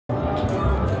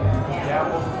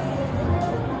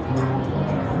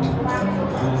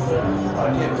Hi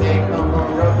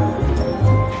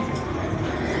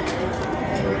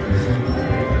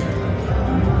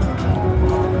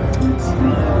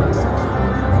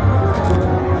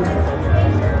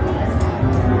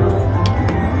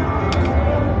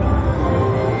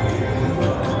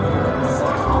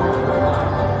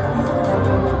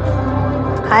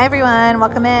everyone,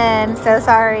 welcome in. So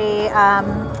sorry,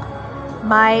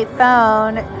 my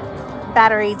phone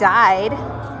battery died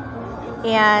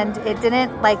and it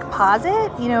didn't like pause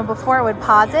it. You know, before it would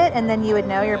pause it and then you would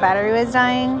know your battery was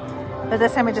dying, but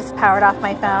this time it just powered off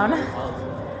my phone.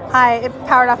 Hi, it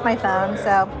powered off my phone,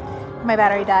 so my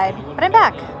battery died, but I'm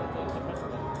back.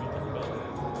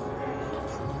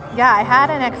 Yeah, I had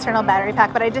an external battery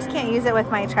pack, but I just can't use it with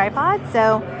my tripod,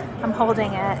 so I'm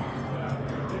holding it.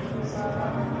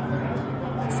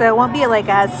 So it won't be like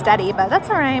as steady, but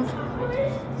that's all right.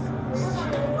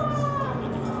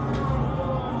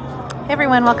 Hey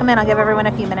everyone, welcome in. I'll give everyone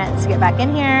a few minutes to get back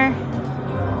in here.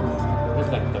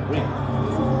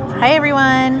 Hi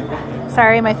everyone.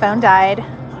 Sorry, my phone died.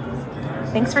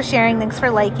 Thanks for sharing. Thanks for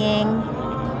liking.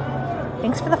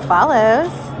 Thanks for the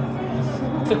follows.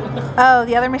 Oh,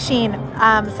 the other machine.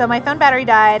 So my phone battery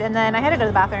died and then I had to go to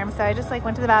the bathroom. So I just like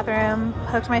went to the bathroom,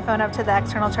 hooked my phone up to the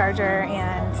external charger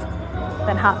and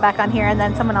then hopped back on here, and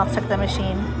then someone else took the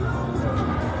machine.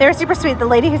 They were super sweet. The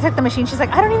lady who took the machine, she's like,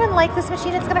 I don't even like this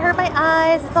machine. It's gonna hurt my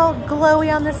eyes. It's all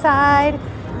glowy on the side.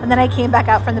 And then I came back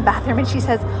out from the bathroom and she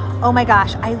says, oh my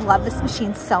gosh, I love this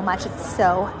machine so much. It's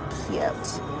so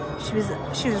cute.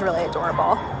 She was really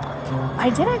adorable.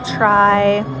 I did not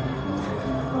try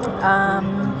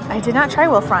Wolfrun.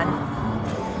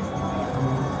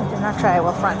 I did not try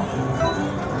Wolfrun.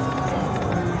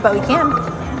 But we can.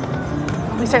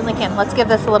 We certainly can. Let's give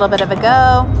this a little bit of a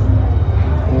go.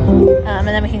 And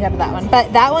then we can go to that one.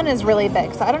 But that one is really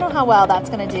big, so I don't know how well that's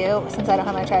going to do since I don't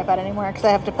have my tripod anymore because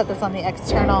I have to put this on the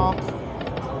external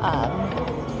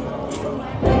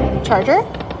charger.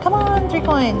 Come on, 3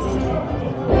 coins.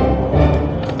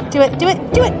 Do it, do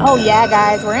it, do it. Oh yeah,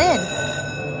 guys, we're in.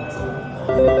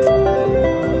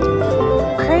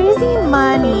 Crazy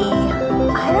Money.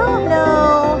 I don't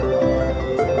know.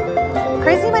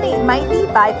 Crazy Money might be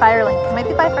by Firelink. It might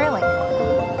be by Firelink.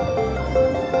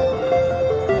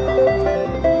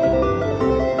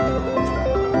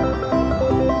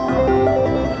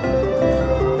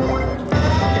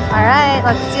 All right,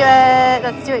 let's do it.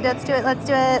 Let's do it. Let's do it. Let's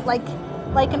do it. Like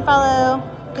and follow.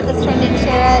 Get this trending.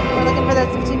 Share it. We're looking for those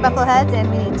 15 buffalo heads,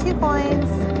 and we need 2 coins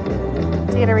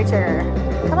to get a return.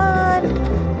 Come on.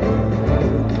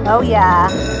 Oh yeah.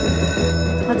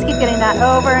 Let's keep getting that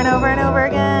over and over and over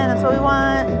again. That's what we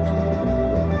want.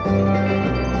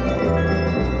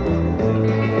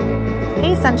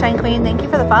 Hey, Sunshine Queen. Thank you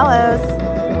for the follows.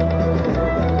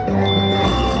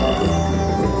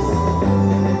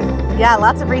 Yeah,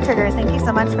 lots of retriggers. Thank you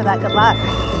so much for that. Good luck.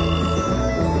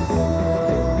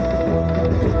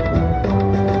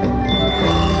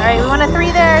 All right, we want a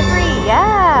 3 there. 3.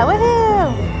 Yeah,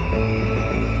 woohoo.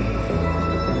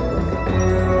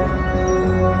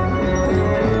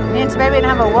 Man, too bad we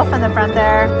didn't have a wolf in the front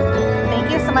there.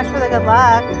 Thank you so much for the good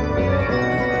luck.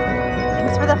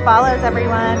 Thanks for the follows,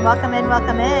 everyone. Welcome in,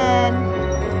 welcome in.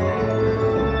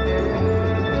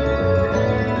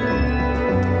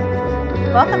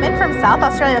 Welcome in from South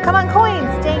Australia. Come on, coins.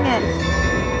 Dang it.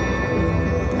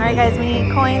 All right, guys, we need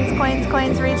coins, coins,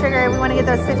 coins, retrigger. We want to get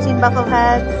those 15 buffalo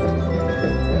heads.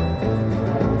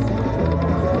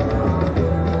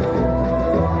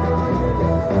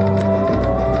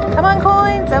 Come on,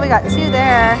 coins. Oh, we got 2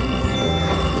 there.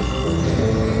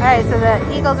 All right, so the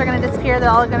eagles are going to disappear. They're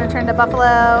all going to turn to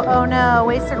buffalo. Oh no,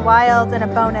 wasted wilds and a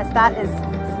bonus.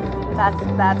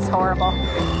 That's horrible.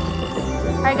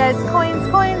 All right, guys, coins,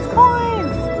 coins, coins.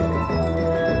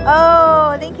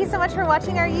 Oh, thank you so much for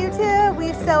watching our YouTube.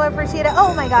 We so appreciate it.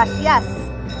 Oh my gosh, yes.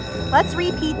 Let's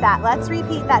repeat that. Let's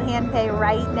repeat that hand pay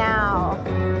right now.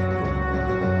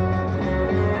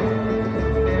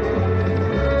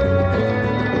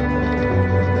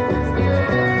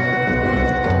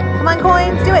 Come on,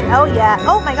 coins, do it. Oh yeah.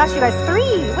 Oh my gosh, you guys, 3.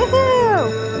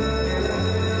 Woohoo!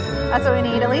 That's what we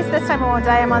need. At least this time it won't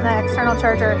die. I'm on the external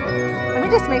charger. Let me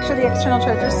just make sure the external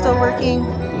charger is still working.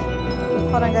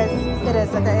 Hold on, guys. It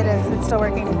is. Okay, it is. It's still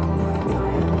working.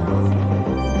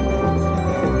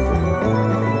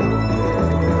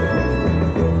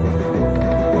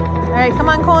 All right, come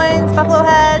on, coins. Buffalo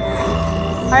heads.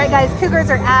 All right, guys. Cougars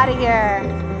are out of here.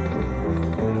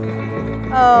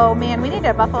 Oh, man. We need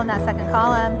a buffalo in that second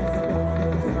column.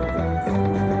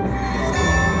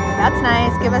 That's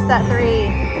nice. Give us that 3.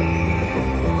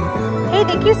 Hey,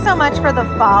 thank you so much for the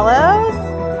follows.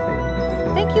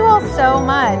 Thank you all so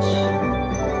much.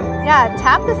 Yeah,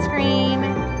 tap the screen.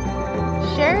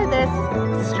 Share this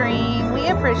stream. We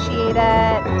appreciate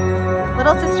it.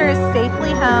 Little sister is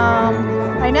safely home.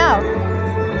 I know,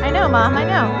 Mom, I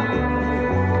know.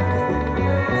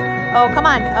 Oh, come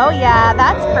on. Oh, yeah,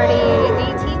 that's pretty.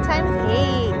 18 times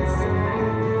 8.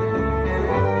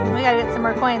 We gotta get some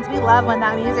more coins. We love when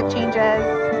that music changes.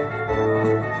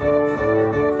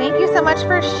 Thank you so much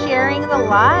for sharing the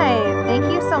live. Thank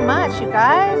you so much, you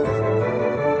guys.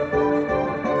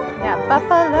 Yeah,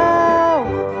 Buffalo.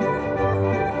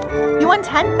 You won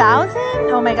 10,000?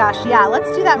 Oh my gosh, yeah, let's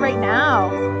do that right now.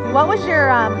 What was your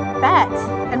bet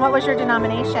and what was your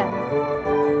denomination?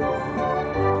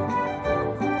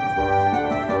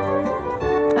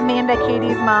 Amanda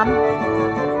Katie's mom.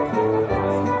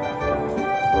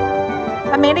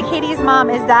 Amanda Katie's mom,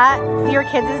 is that your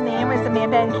kids' name, is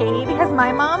Amanda and Katie? Because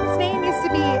my mom's name used to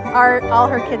be all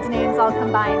her kids' names all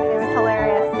combined. It was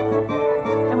hilarious.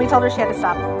 And we told her she had to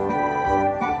stop.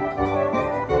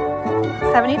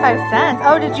 75 cents.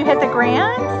 Oh, did you hit the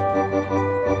grand?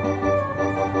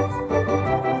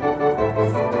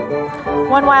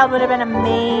 One Wild would have been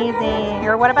amazing.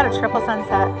 Or what about a triple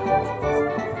sunset?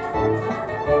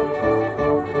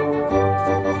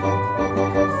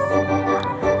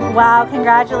 Wow,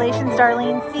 congratulations,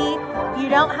 Darlene. See, you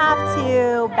don't have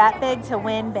to bet big to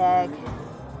win big.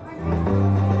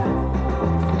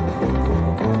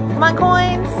 Come on,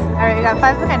 coins. All right, we got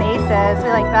 5 kind of aces. We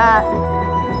like that.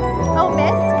 Oh,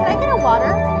 miss, can I get a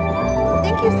water?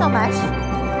 Thank you so much.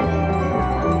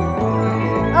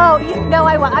 Oh, no,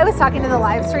 I was talking to the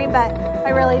live stream, but I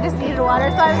really just needed water.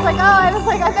 So I was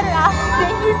like, I better ask.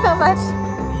 Thank you so much.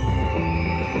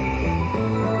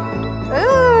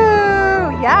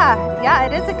 Ooh, yeah,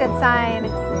 it is a good sign.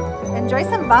 Enjoy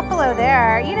some Buffalo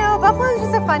there. You know, Buffalo is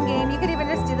just a fun game. You could even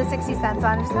just do the 60 cents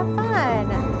on. Just have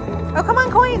fun. Oh, come on,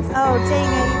 coins. Oh,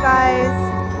 dang it, you guys.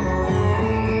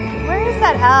 Where is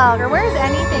that elk? Or where is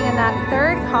anything in that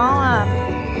third column?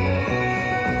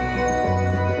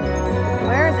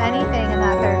 Where is anything in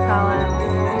that third column?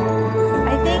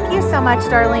 I thank you so much,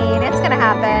 Darlene. It's going to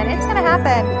happen. It's going to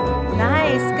happen.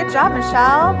 Nice. Good job,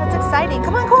 Michelle. That's exciting.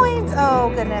 Come on, coins.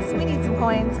 Oh, goodness. We need some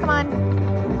coins. Come on.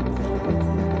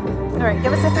 All right,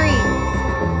 give us a 3.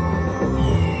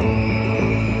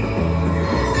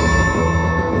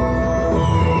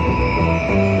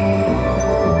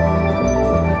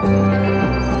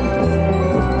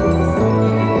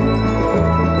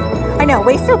 I know,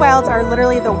 wasted wilds are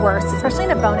literally the worst, especially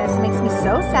in a bonus. It makes me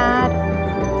so sad.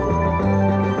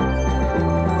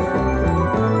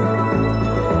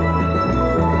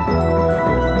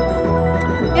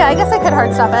 Yeah, I guess I could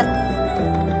hard stop it.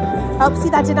 Oh,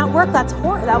 see, that did not work. That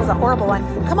was a horrible one.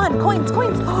 Come on, coins,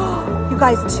 coins. You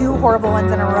guys, 2 horrible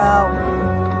ones in a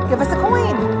row. Give us a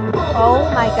coin. Oh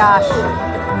my gosh.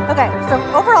 Okay, so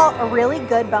overall, a really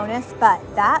good bonus, but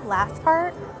that last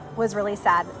part was really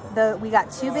sad. We got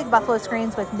 2 big Buffalo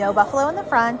screens with no Buffalo in the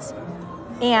front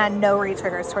and no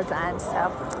re-triggers towards the end.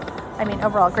 So, I mean,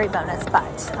 overall, great bonus,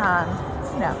 but,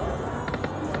 you know.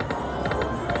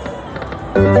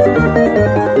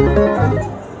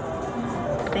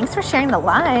 Thanks for sharing the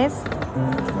live.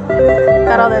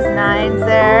 Got all those 9s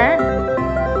there.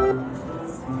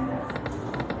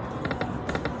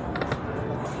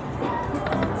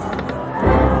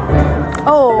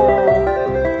 Oh.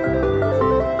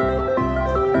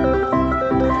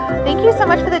 Thank you so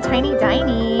much for the tiny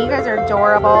diny. You guys are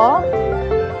adorable.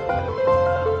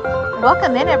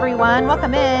 Welcome in, everyone.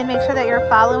 Welcome in. Make sure that you're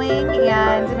following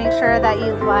and make sure that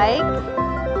you like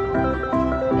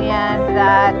and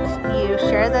that you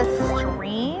share this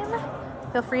stream.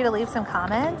 Feel free to leave some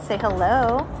comments. Say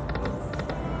hello.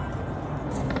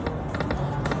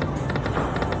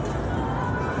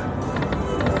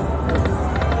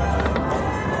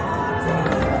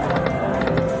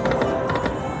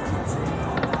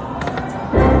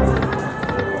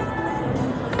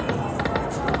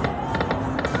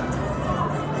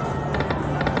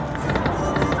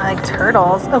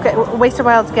 Turtles. Okay, Wasted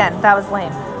Wilds again. That was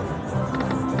lame.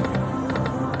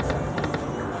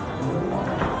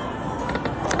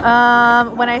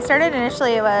 When I started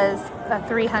initially, it was a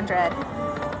 300,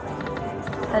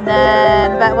 and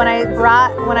then but when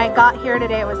I got here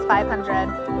today, it was 500.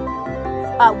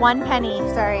 1 penny.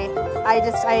 Sorry,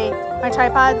 my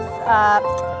tripod's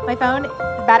my phone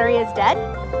battery is dead,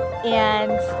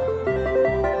 and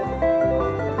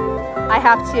I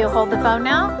have to hold the phone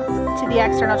now to the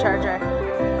external charger.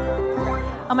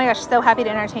 Oh my gosh, so happy to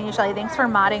entertain you, Shelly. Thanks for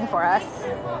modding for us.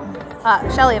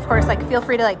 Shelly, of course, like, feel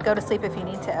free to go to sleep if you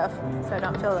need to, so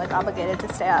don't feel obligated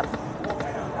to stay up.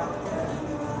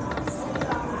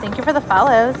 Thank you for the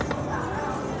follows.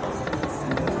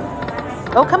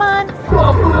 Oh, come on.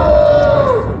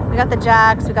 We got the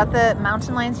jacks. We got the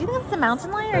mountain lions. Do you think it's a mountain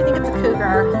lion or do you think it's a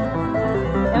cougar?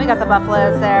 And we got the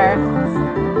buffaloes there.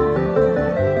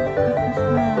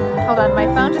 Hold on. My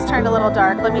phone just turned a little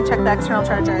dark. Let me check the external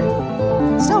charger.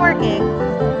 It's still working.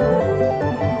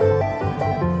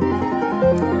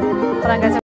 Hold on,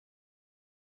 guys.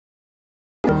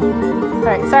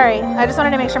 Alright, sorry. I just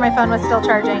wanted to make sure my phone was still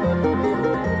charging.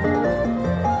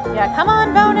 Yeah, come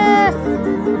on, bonus!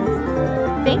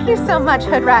 Thank you so much,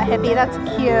 Hood Rat Hippie. That's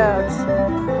cute.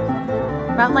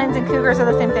 Mountain lions and cougars are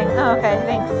the same thing. Oh, okay,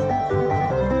 thanks.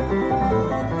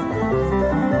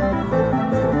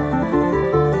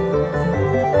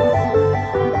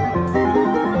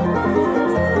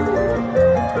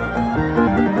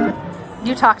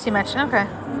 You talk too much. Okay.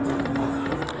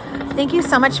 Thank you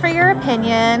so much for your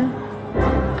opinion.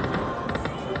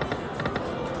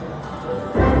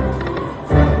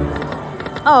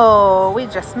 Oh, we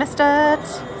just missed it.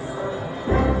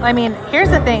 I mean, here's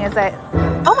the thing is that,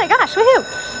 oh my gosh,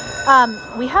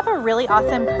 woohoo! We have a really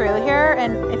awesome crew here,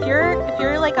 and if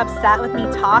you're like upset with me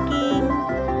talking,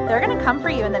 they're gonna come for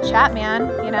you in the chat, man,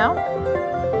 you know?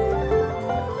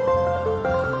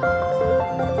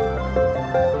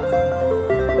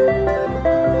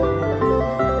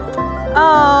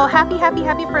 Oh, happy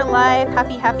for life.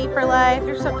 Happy for life.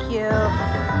 You're so cute.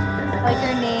 I like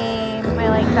your name. I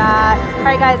like that. All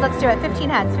right, guys, let's do it. 15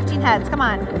 heads. 15 heads. Come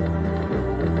on.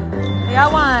 We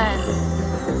got one.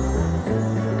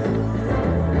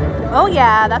 Oh,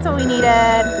 yeah. That's what we needed.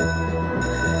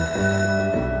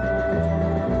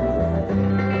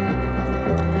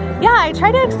 Yeah, I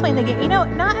try to explain the game. You know,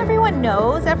 not everyone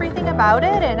knows everything about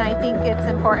it, and I think it's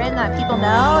important that people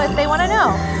know if they want to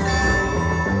know.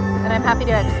 And I'm happy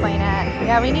to explain it.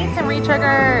 Yeah, we need some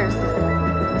re-triggers.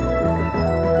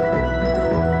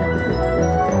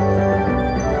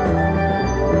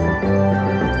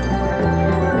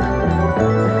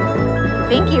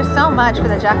 Thank you so much for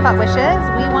the jackpot wishes.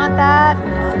 We want that.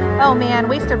 Oh man,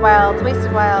 Wasted Wilds,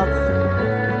 Wasted Wilds.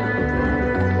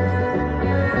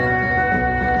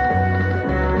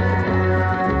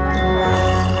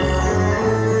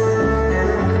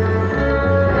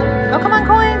 Oh, come on,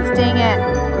 coins. Dang it.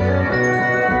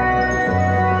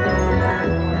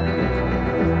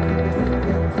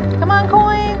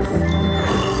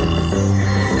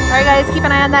 Alright guys, keep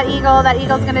an eye on that eagle. That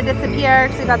eagle's gonna disappear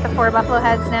because we got the 4 buffalo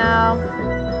heads now.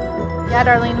 Yeah,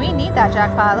 Darlene, we need that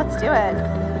jackpot. Let's do it.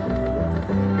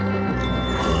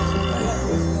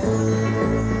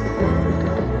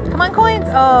 Come on, coins.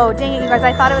 Oh, dang it, you guys.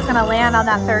 I thought it was gonna land on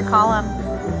that 3rd column.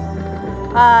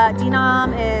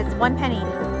 Denom is 1 penny.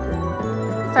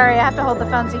 Sorry, I have to hold the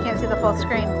phone so you can't see the full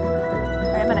screen.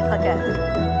 Alright, I'm gonna click it.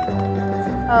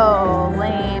 Oh,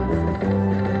 lame.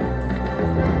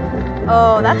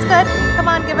 Oh, that's good. Come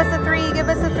on, give us a 3. Give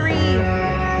us a 3.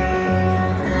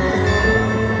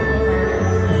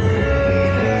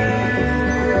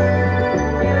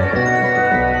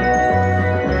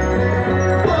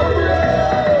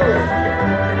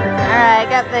 All right,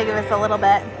 they give us a little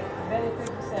bit.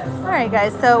 All right,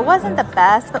 guys. So it wasn't the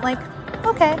best, but like,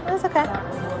 okay, it was okay.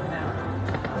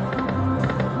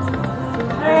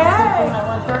 Hey! I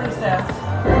won 30 cents.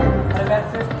 I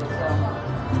bet 50, so.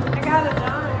 I got a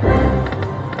dime.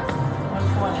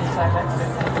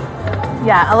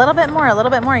 Yeah, a little bit more, a little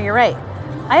bit more. You're right.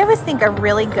 I always think a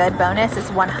really good bonus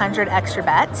is 100 extra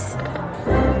bets.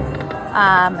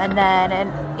 And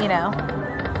then, you know,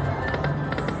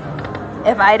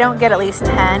 if I don't get at least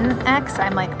 10x,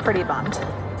 I'm like pretty bummed,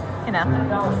 you know.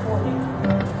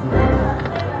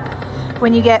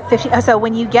 When you get 50, so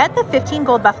when you get the 15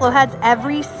 gold buffalo heads,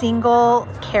 every single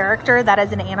character that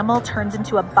is an animal turns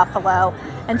into a buffalo.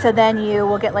 And so then you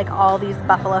will get like all these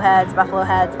buffalo heads, buffalo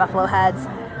heads, buffalo heads.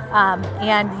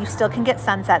 And you still can get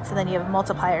sunsets. So then you have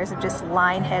multipliers of just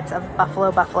line hits of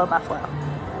buffalo, buffalo, buffalo.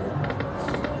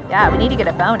 Yeah, we need to get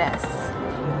a bonus.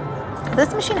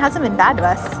 This machine hasn't been bad to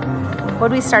us. What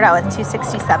did we start out with?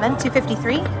 267,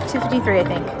 253? 253, I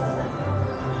think.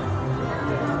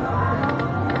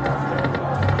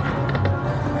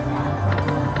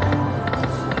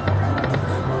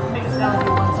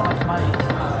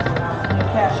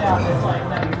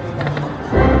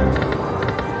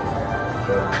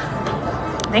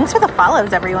 Thanks for the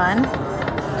follows, everyone.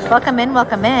 Welcome in,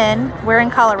 welcome in. We're in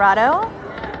Colorado,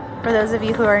 for those of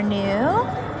you who are new.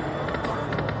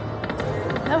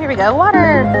 Oh, here we go,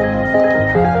 water.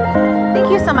 Thank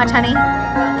you so much, honey.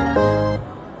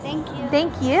 Thank you.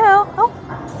 Thank you. Oh,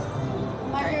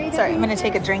 Margarita. sorry, I'm gonna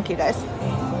take a drink, you guys.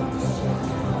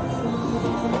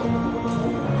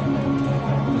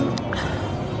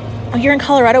 Oh, you're in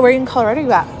Colorado? Where are you in Colorado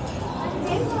you at?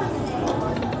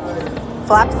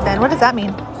 flap spin. What does that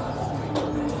mean?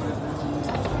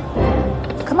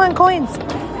 Come on, coins.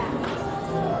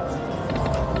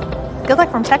 Good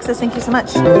luck from Texas. Thank you so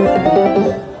much.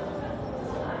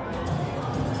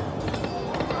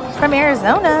 From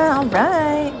Arizona. All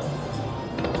right.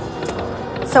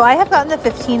 So I have gotten the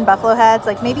 15 buffalo heads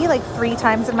like maybe like 3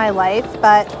 times in my life,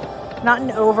 but not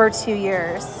in over 2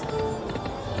 years.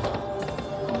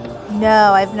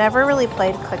 No, I've never really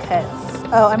played quick hits.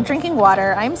 Oh, I'm drinking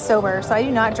water. I'm sober, so I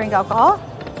do not drink alcohol.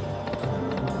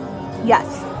 Yes,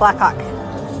 Blackhawk.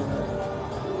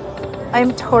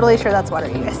 I'm totally sure that's water,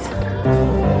 you guys.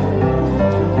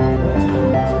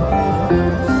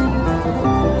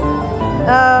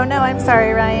 Oh, no, I'm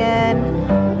sorry, Ryan.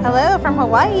 Hello from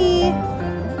Hawaii.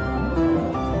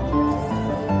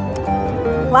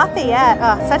 Lafayette.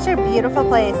 Oh, such a beautiful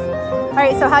place. All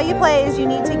right, so how you play is you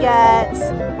need to get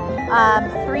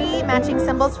 3 matching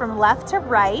symbols from left to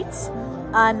right.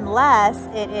 Unless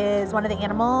it is one of the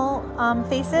animal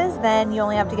faces, then you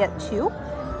only have to get 2.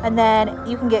 And then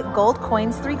you can get gold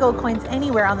coins, 3 gold coins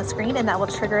anywhere on the screen, and that will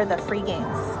trigger the free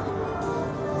games.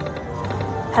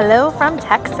 Hello from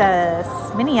Texas,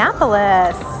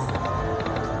 Minneapolis,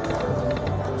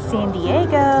 San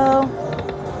Diego.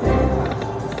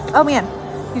 Oh man,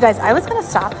 you guys, I was gonna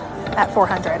stop at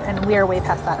 400 and we are way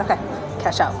past that. Okay,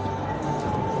 cash out.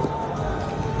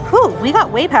 Whew, we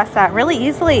got way past that really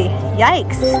easily.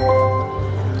 Yikes.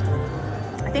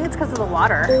 I think it's because of the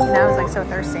water. And I was like so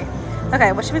thirsty.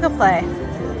 Okay, what should we go play?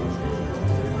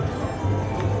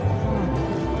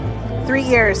 3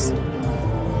 years.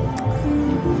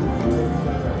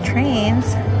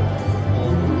 Trains.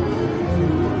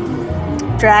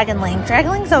 Dragon Link.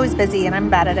 Dragon Link's always busy and I'm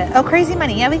bad at it. Oh, Crazy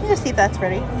Money. Yeah, we can just see if that's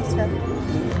pretty.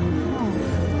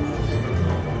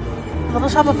 Little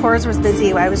Shop of Horrors was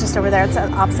busy. I was just over there. It's at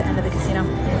the opposite end of the casino.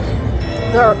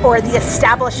 Or the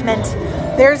establishment.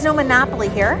 There's no Monopoly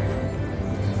here.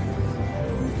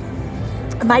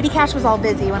 Mighty Cash was all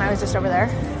busy when I was just over there.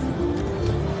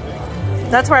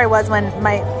 That's where I was when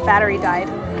my battery died.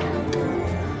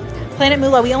 Planet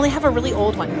Moolah, we only have a really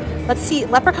old one. Let's see,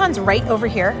 Leprechaun's right over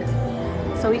here,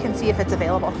 so we can see if it's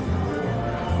available.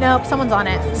 Nope, someone's on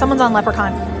it. Someone's on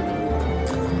Leprechaun.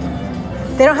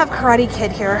 They don't have Karate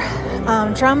Kid here.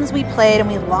 Drums we played and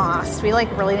we lost. We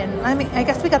like really didn't, I mean, I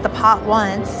guess we got the pot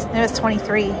once, and it was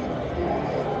 23.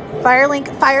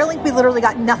 Firelink, we literally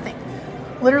got nothing.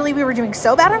 Literally, we were doing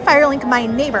so bad on Firelink, my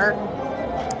neighbor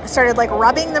started like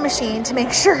rubbing the machine to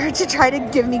make sure to try to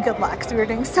give me good luck. So we were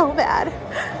doing so bad.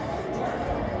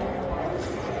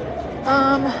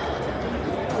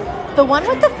 The one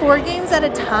with the 4 games at a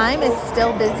time is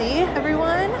still busy,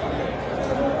 everyone.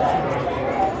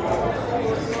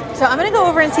 So I'm gonna go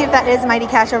over and see if that is Mighty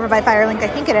Cash over by Firelink. I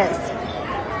think it is.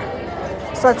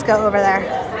 So let's go over there.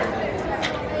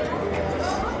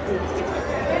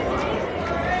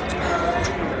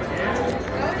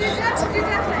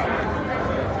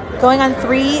 Going on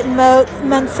 3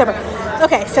 months sober.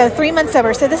 Okay, so 3 months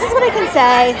sober. So this is what I can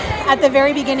say at the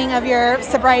very beginning of your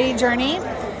sobriety journey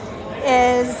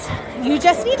is you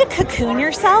just need to cocoon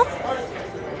yourself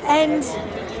and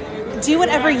do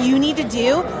whatever you need to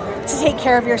do to take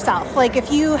care of yourself. Like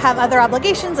if you have other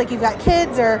obligations, like you've got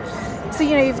kids or, so,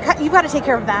 you know, you've got to take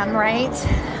care of them, right?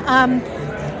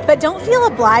 But don't feel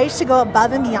obliged to go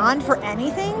above and beyond for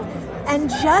anything and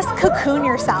just cocoon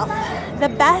yourself. The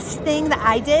best thing that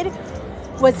I did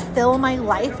was fill my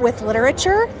life with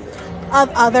literature of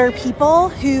other people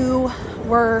who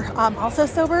were also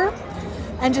sober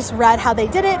and just read how they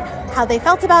did it, how they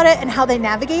felt about it, and how they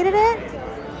navigated it.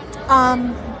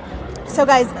 So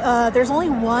guys, there's only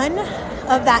one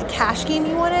of that cash game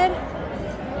you wanted.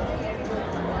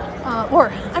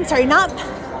 Or, I'm sorry, not...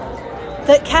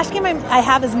 The cash game I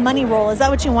have is Money Roll. Is that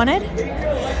what you wanted?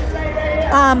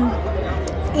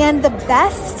 And the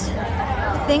best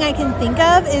thing I can think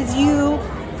of is you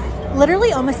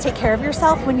literally almost take care of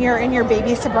yourself when you're in your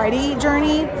baby sobriety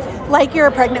journey like you're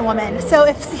a pregnant woman. So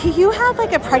if you have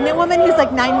like a pregnant woman who's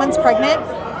like 9 months pregnant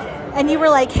and you were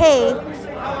like, hey,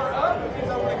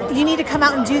 you need to come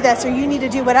out and do this or you need to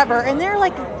do whatever, and they're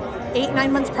like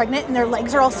 8-9 months pregnant and their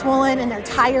legs are all swollen and they're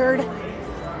tired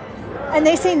and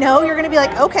they say no, you're going to be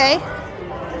like, okay.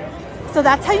 So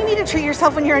that's how you need to treat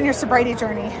yourself when you're on your sobriety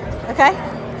journey, okay?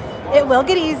 It will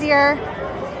get easier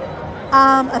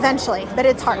eventually, but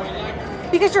it's hard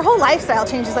because your whole lifestyle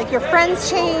changes. Like your friends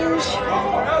change.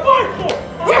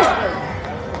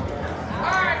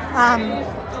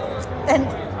 And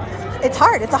it's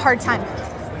hard. It's a hard time.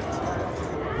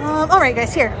 All right,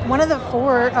 guys, here. One of the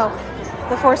 4,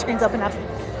 the 4 screens open up.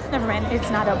 Never mind. It's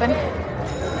not open.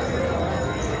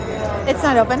 It's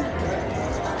not open.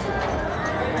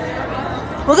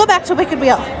 We'll go back to Wicked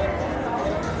Wheel.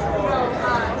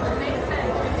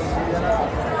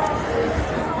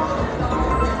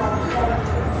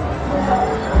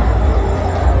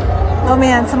 Oh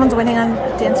man, someone's winning on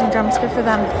dancing drums. Good for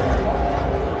them.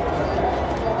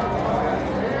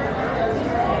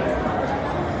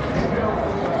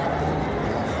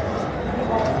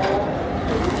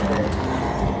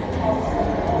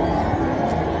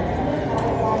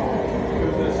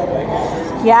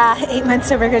 Yeah, 8 months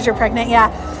sober because you're pregnant.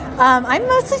 Yeah,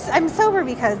 I'm sober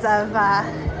because of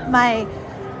my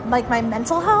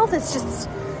mental health. It's just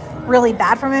really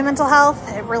bad for my mental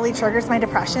health. It really triggers my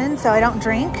depression, so I don't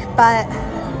drink. But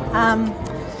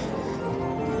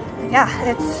yeah,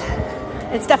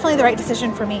 it's definitely the right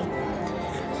decision for me.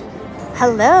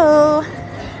 Hello.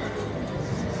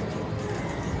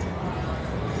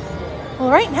 Well,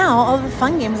 right now all the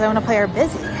fun games I want to play are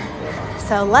busy,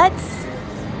 so let's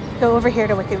go over here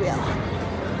to Wicked Wheel.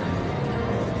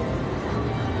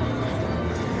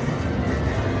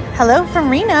 Hello from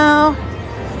Reno.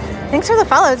 Thanks for the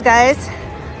follows, guys.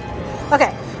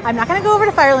 Okay, I'm not gonna go over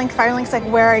to Firelink. Firelink's like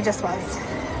where I just was.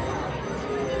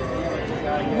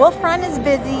 Wolf Run is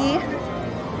busy.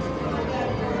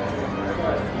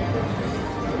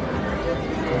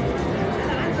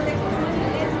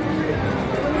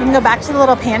 We can go back to the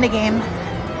little panda game.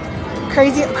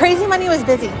 Crazy Money was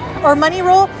busy. Or Money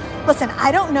Roll. Listen,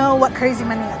 I don't know what Crazy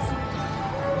Money is.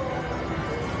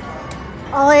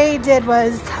 All I did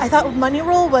was, I thought Money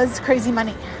Roll was Crazy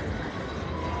Money.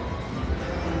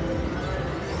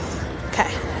 Okay.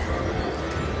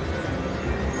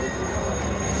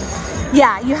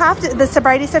 Yeah, you have to, the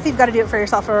sobriety stuff, you've got to do it for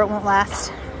yourself or it won't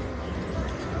last.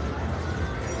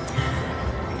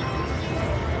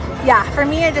 Yeah, for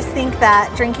me, I just think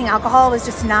that drinking alcohol was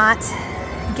just not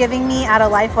giving me out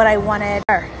of life what I wanted.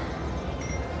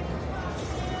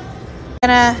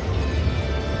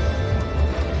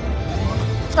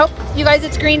 Oh, you guys,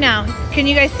 it's green now. Can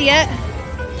you guys see it?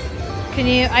 Can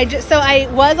you? So I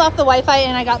was off the Wi-Fi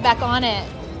and I got back on it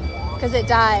because it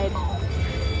died.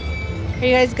 Are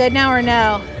you guys good now or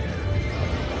no?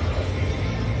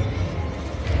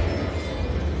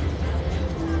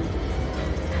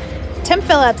 Tim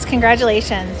Phillips,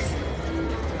 congratulations.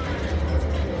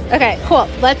 Okay, cool.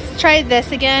 Let's try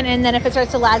this again, and then if it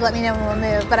starts to lag, let me know when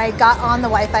we'll move. But I got on the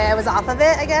Wi-Fi. I was off of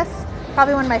it, I guess.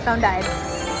 Probably when my phone died.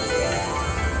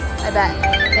 I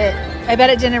bet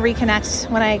it didn't reconnect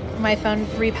when my phone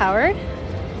repowered.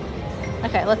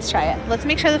 Okay, let's try it. Let's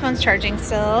make sure the phone's charging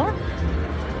still.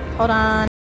 Hold on.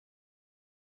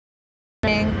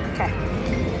 Okay.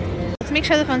 Let's make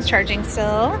sure the phone's charging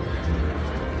still.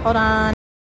 Hold on.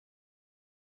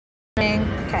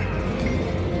 Okay.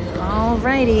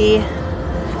 Alrighty.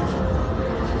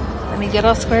 Let me get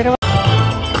all squared away.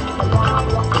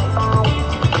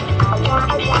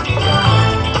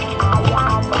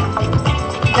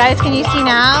 Guys, can you see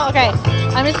now? Okay.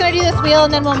 I'm just gonna do this wheel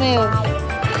and then we'll move.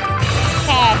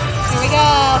 Okay, here we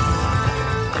go.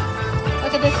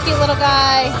 Look at this cute little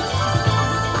guy.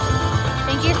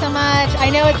 Thank you so much. I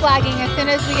know it's lagging. As soon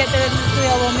as we get to this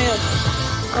wheel, we'll move.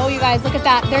 Oh, you guys, look at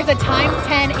that. There's a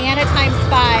 ×10 and a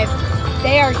 ×5.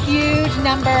 They are huge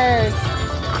numbers.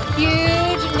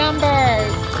 Huge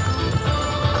numbers.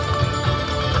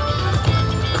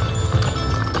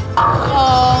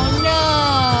 Oh, no.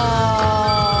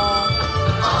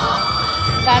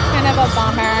 That's kind of a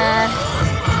bummer.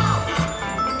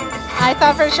 I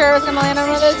thought for sure it was going to land on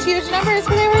one of those huge numbers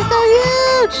because they were so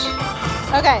huge.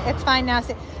 Okay, it's fine now.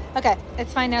 Okay,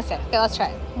 it's fine now. Okay, let's try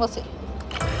it. We'll see.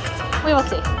 We will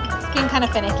see. It's being kind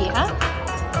of finicky, huh?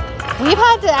 We've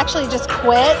had to actually just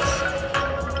quit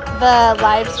the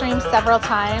live stream several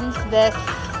times this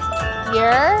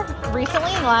year,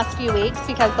 recently in the last few weeks,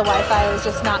 because the Wi-Fi was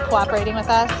just not cooperating with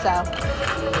us. So,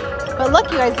 but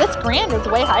look, you guys, this grand is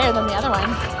way higher than the other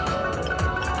one.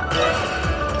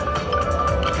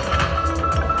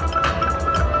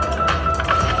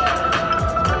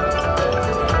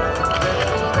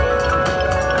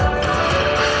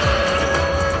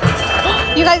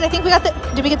 You guys, I think we got the,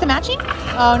 did we get the matching?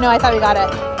 Oh no, I thought we got it.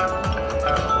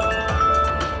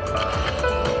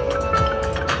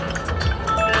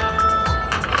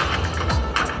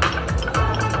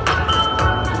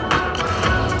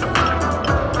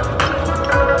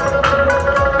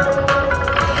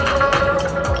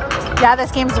 Yeah,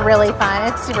 this game's really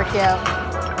fun. It's super cute.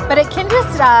 But it can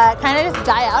just kind of just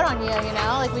die out on you, you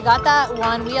know? Like we got that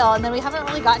one wheel and then we haven't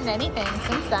really gotten anything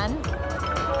since then.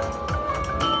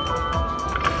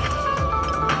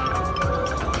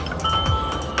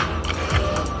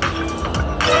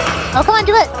 Oh, come on,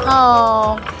 do it.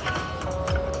 Oh.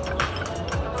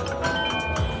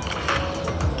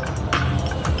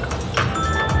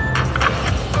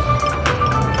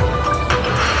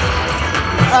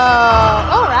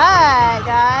 All right,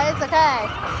 guys. Okay.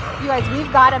 You guys,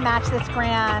 we've got to match this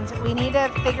grand. We need to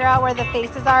figure out where the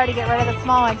faces are to get rid of the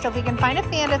small ones. So if we can find a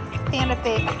panda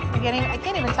face, I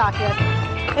can't even talk yet.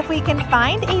 If we can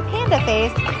find a panda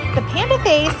face, the panda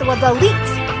face will delete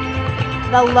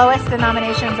the lowest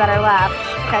denominations that are left.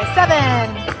 Okay, 7,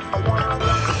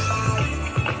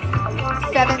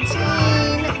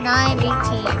 17, 9, 18,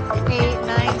 8,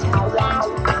 9,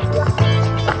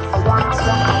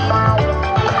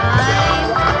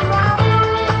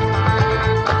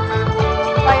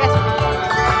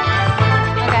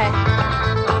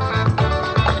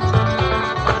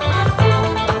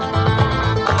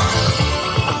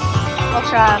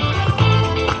 10,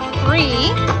 3,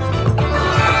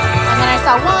 and then I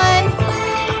saw 1.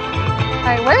 All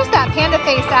right, where's that panda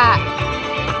face at?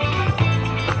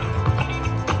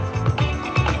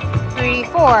 3,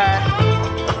 4.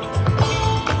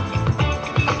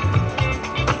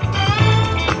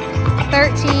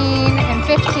 13 and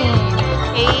 15.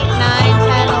 8, 9,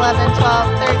 10, 11,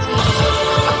 12, 13.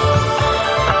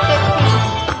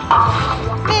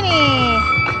 15. Mini.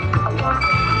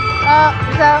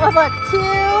 So look, 2, 8,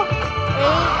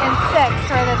 and 6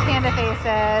 for the panda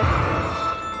faces.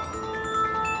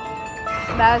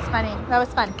 That was funny. That was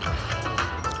fun.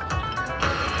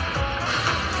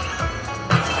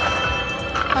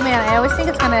 Oh man, I always think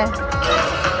it's gonna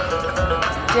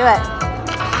do it.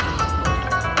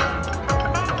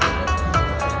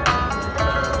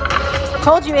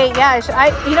 Told you 8. Yeah, I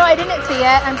didn't see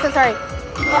it. I'm so sorry.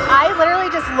 I literally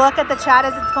just look at the chat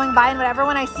as it's going by, and whatever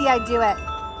one I see, I do it.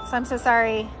 So I'm so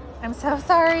sorry. I'm so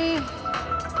sorry.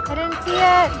 I didn't see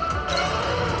it.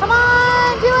 Come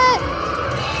on, do it.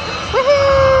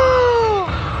 Woohoo!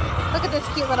 Look at this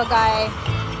cute little guy.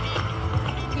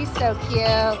 He's so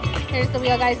cute. Here's the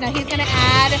wheel, guys. Now he's gonna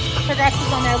add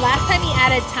progressives on there. Last time he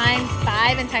added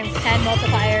 ×5 and ×10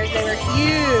 multipliers. They were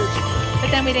huge, but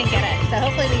then we didn't get it. So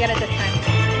hopefully we get it this time.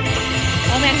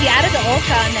 Oh man, he added the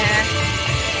Ultra on there.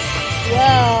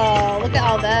 Whoa, look at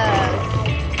all those.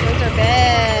 Those are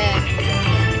big.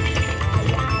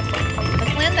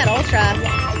 Let's land that Ultra.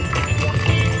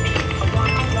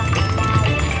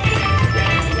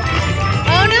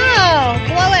 Oh no!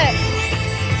 Blow it!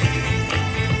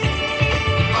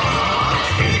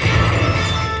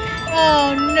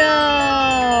 Oh no!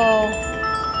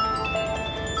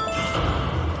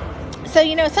 So,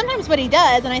 sometimes what he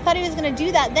does, and I thought he was going to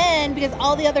do that then because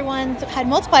all the other ones had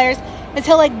multipliers, is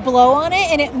he'll like blow on it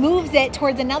and it moves it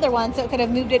towards another one. So it could have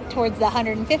moved it towards the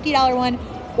 $150 one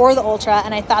or the Ultra.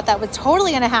 And I thought that was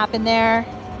totally going to happen there.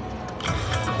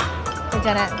 It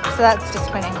didn't. So that's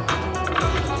disappointing.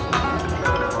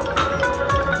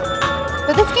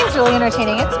 But this game's really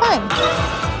entertaining. It's fun.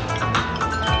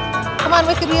 Come on,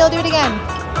 Wicked Wheel, do it again.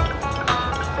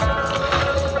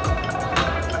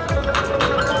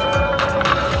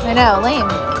 I know, lame.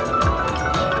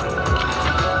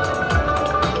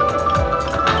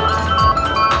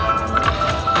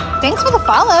 Thanks for the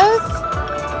follows.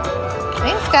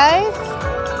 Thanks, guys.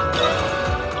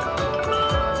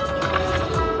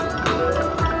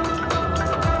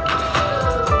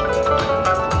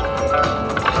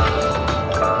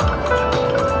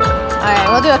 All right,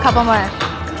 we'll do a couple more.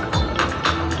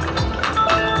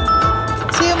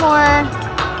 2 more.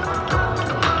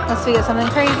 Unless we get something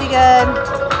crazy good.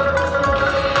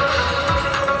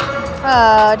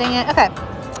 Oh, dang it. Okay.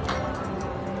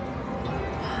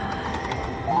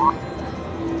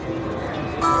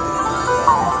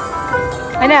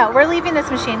 I know, we're leaving this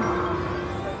machine.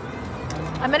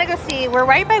 I'm gonna go see, we're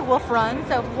right by Wolf Run,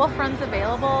 so if Wolf Run's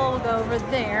available, we'll go over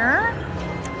there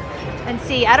and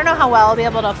see. I don't know how well I'll be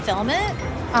able to film it,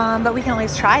 but we can at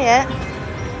least try it.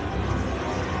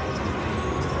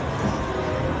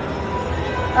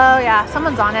 Oh yeah,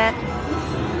 someone's on it.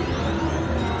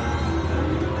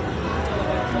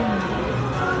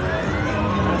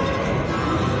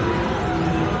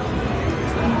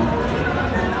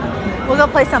 We'll go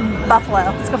play some Buffalo.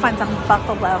 Let's go find some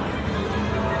Buffalo.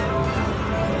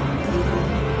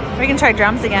 We can try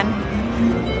drums again.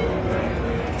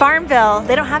 Farmville.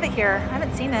 They don't have it here. I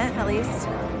haven't seen it, at least.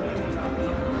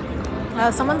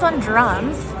 Someone's on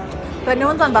drums, but no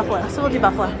one's on Buffalo, so we'll do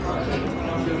Buffalo.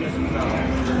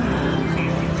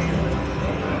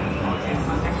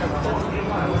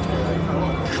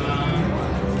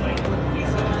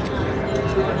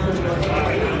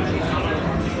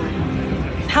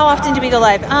 How often do we go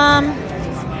live?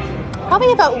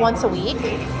 Probably about once a week.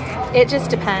 It just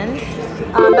depends.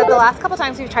 But the last couple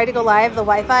times we've tried to go live, the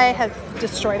Wi-Fi has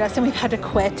destroyed us and we've had to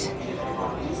quit.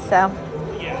 So.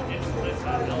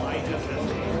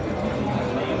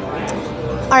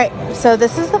 All right, so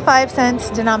this is the 5 cent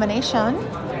denomination.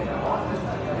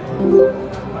 So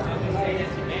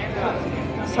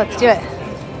let's do it.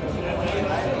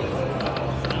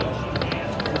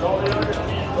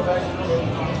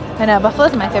 I know,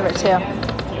 Buffalo's my favorite too.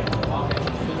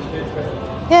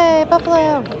 Yay,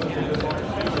 Buffalo!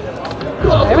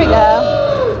 There we go.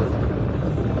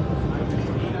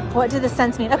 What do the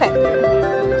cents mean? Okay,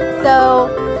 so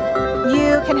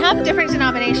you can have different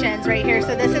denominations right here.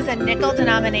 So this is a nickel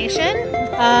denomination,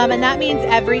 and that means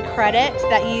every credit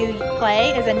that you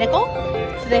play is a nickel.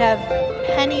 So they have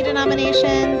penny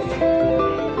denominations,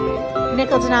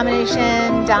 nickel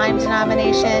denomination, dime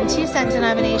denomination, 2-cent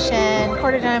denomination,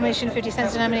 quarter denomination,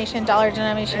 50-cent denomination, dollar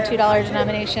denomination, $2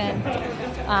 denomination.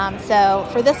 So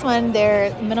for this one,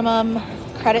 their minimum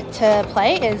credit to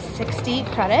play is 60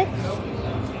 credits.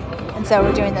 And so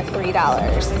we're doing the $3.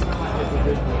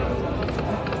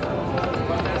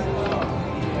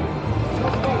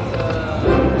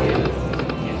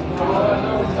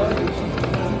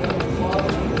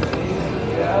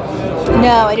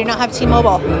 No, I do not have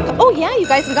T-Mobile. Oh yeah, you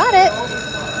guys got it.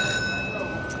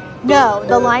 No,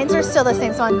 the lines are still the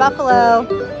same. So on Buffalo,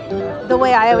 the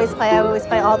way I always play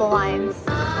all the lines.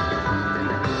 All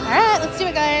right, let's do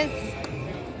it, guys.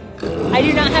 I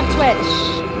do not have Twitch.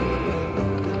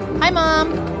 Hi,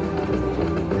 Mom.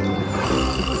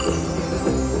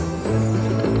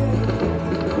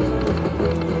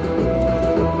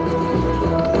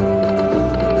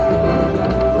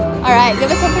 All right,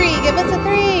 give us a 3. Give us a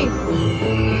 3.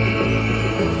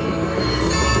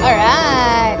 All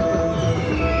right.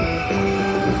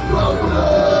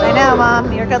 I know,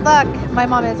 Mom. You're good luck. My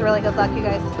mom is really good luck, you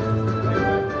guys.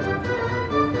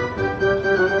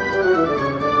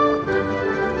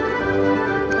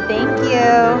 Thank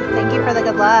you. Thank you for the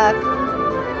good luck.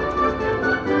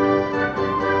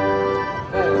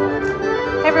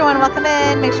 Hey, everyone. Welcome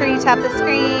in. Make sure you tap the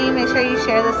screen. Make sure you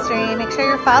share the stream. Make sure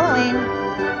you're following.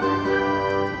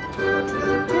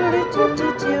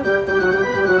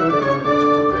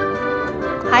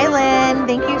 Hi, Lynn.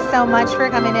 Thank you so much for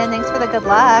coming in. Thanks for the good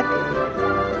luck.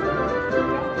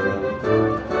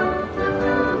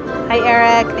 Hi,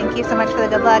 Eric. Thank you so much for the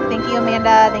good luck. Thank you,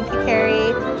 Amanda. Thank you,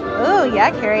 Carrie. Oh, yeah,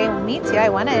 Carrie. Me too. I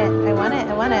want it. I want it.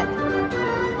 I want it.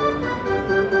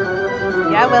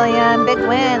 Yeah, William. Big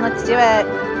win. Let's do it.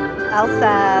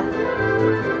 Elsa.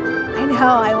 I know.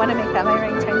 I want to make that my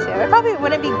ringtone too. It probably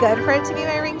wouldn't be good for it to be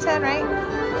my ringtone, right?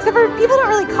 Except for people don't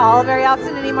really call very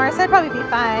often anymore, so I'd probably be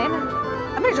fine.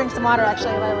 I'm going to drink some water,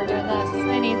 actually, while we're doing this.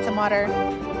 I need some water.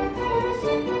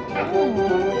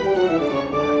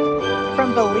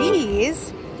 From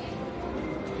Belize.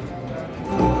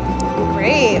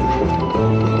 Great.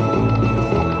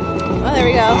 Oh, there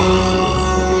we go.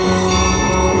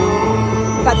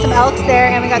 We got some elks there,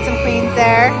 and we got some queens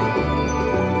there.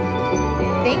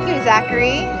 Thank you,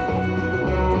 Zachary.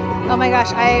 Oh my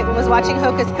gosh, I was watching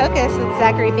Hocus Pocus with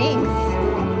Zachary Binks.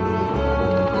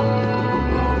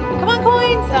 Come on,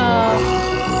 coins! Oh.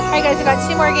 Alright guys, we got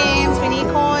 2 more games. We need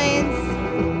coins.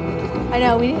 I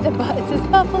know, we need it says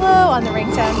Buffalo on the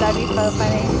ringtone. That'd be so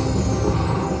funny.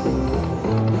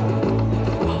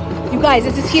 You guys,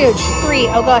 this is huge. 3.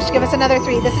 Oh gosh, give us another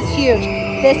 3. This is huge.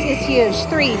 This is huge.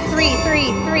 3, 3,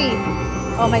 3, 3.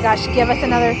 Oh my gosh, give us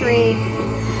another 3.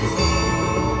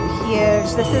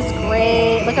 Huge. This is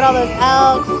great. Look at all those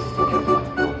elks.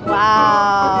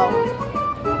 Wow.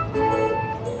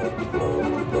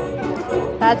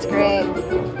 That's great.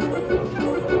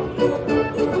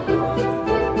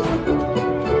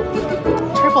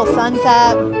 Triple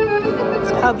sunset.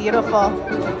 How beautiful.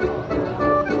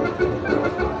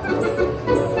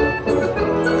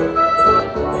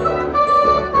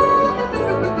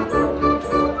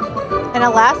 And a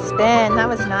last spin. That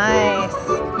was nice.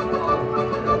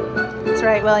 That's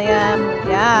right, William.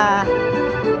 Yeah.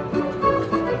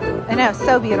 I know,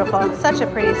 so beautiful. Such a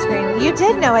pretty screen. You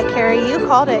did know it, Carrie. You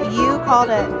called it. You called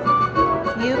it.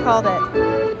 You called it.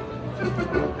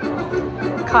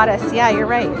 Caught us. Yeah, you're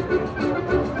right.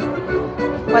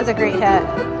 Was a great hit.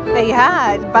 But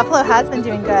yeah, Buffalo has been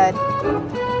doing good.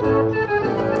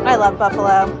 I love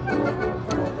Buffalo.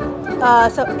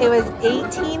 So it was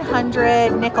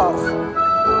 1,800 nickels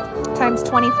times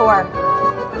 24.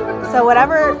 So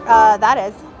whatever that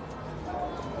is.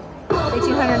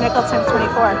 1,800 nickels times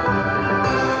 24.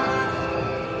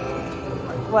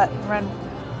 What, around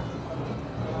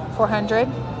 400,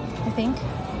 I think.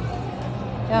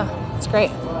 Yeah, it's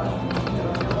great.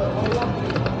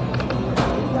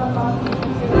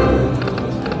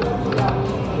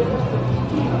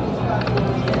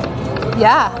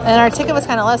 Yeah, and our ticket was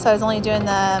kind of low, so I was only doing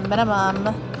the minimum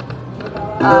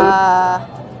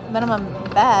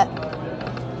bet.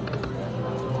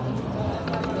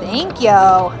 Thank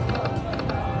you.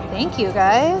 Thank you,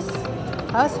 guys.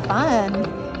 That was fun.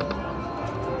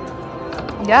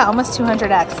 Yeah, almost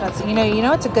 200x. That's you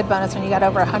know it's a good bonus when you got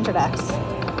over 100x.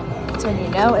 That's when you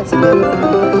know it's a good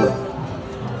bonus.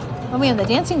 Oh man, the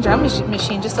dancing drum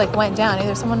machine just like went down.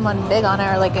 Either someone went big on it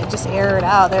or like it just errored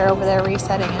out. They're over there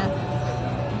resetting it.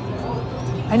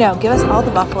 I know. Give us all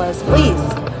the buffaloes, please.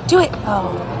 Do it.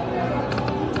 Oh.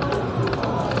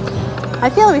 I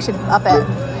feel we should up it.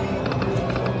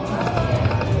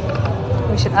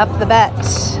 We should up the bet.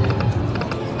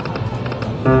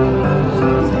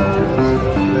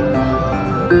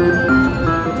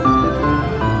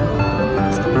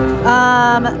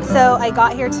 So I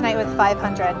got here tonight with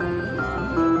 500.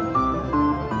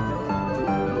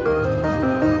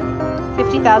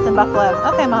 50,000 buffalo.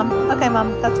 Okay, Mom. Okay,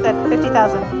 Mom. That's good.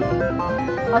 50,000.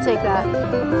 I'll take that.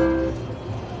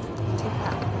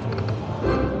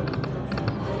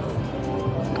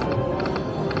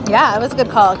 Yeah, it was a good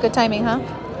call. Good timing, huh?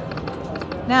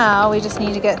 Now we just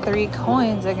need to get 3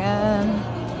 coins again.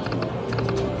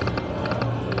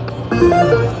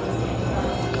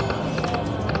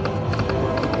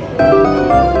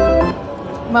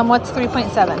 Mom, what's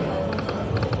 3.7?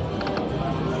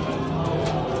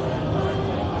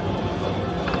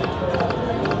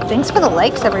 Thanks for the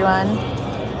likes, everyone.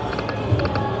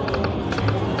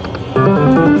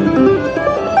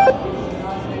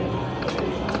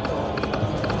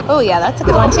 Oh yeah, that's a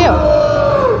good one too.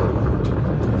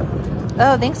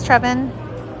 Oh, thanks, Trevin.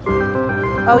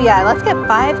 Oh yeah, let's get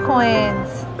 5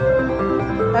 coins.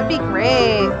 That'd be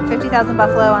great. 50,000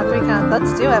 buffalo on 3 counts.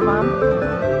 Let's do it, Mom.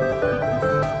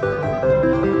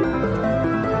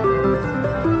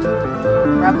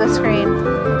 Rub the screen.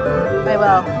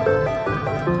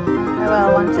 I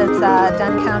will once it's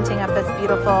done counting up this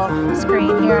beautiful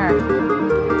screen here.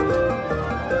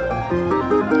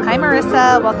 Hi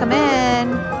Marissa, welcome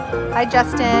in. Hi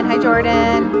Justin, hi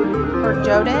Jordan, or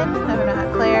Joden, I don't know how,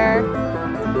 Claire.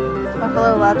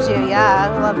 Buffalo loves you, yeah,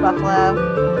 I love Buffalo.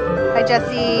 Hi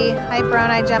Jesse, hi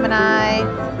Brown Eye Gemini,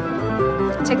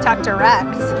 TikTok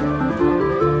Direct.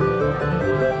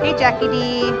 Hey Jackie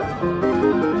D.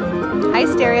 Hi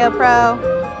Stereo Pro.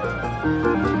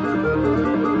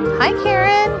 Hi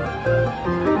Karen.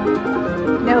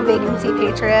 No vacancy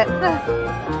patriot.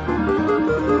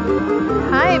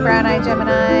 Hi Brown Eye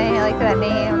Gemini. I like that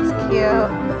name. It's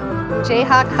cute.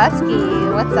 Jayhawk Husky.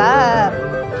 What's up?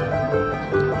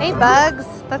 Hey Bugs.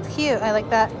 That's cute. I like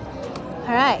that.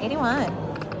 All right, 81.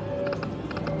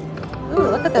 Ooh,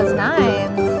 look at those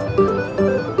 9s.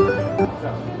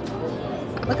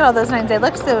 Look at all those 9s. They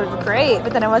look so great,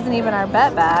 but then it wasn't even our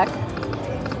bet back.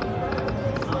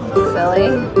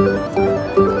 Silly.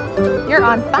 You're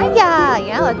on fire.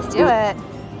 Yeah, let's do it.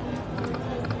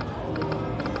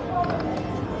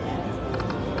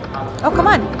 Oh, come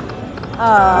on.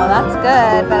 Oh, that's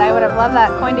good, but I would have loved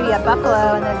that coin to be a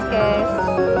buffalo in this case.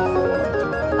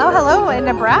 Oh, hello in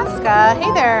Nebraska.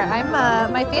 Hey there. I'm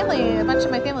my family, a bunch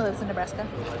of my family lives in Nebraska.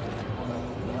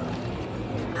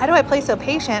 How do I play so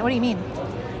patient? What do you mean?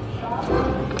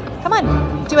 Come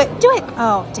on, do it, do it.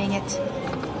 Oh, dang it.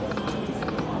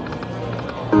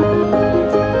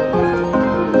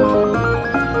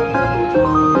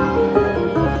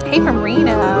 Hey from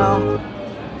Reno.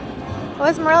 Oh,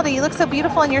 Esmeralda, you look so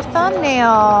beautiful in your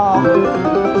thumbnail.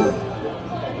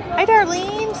 Hi,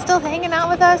 Darlene, still hanging out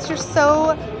with us. You're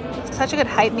such a good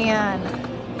hype man.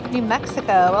 New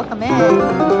Mexico, welcome in.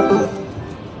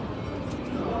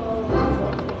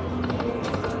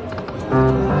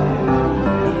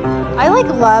 I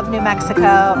love New Mexico.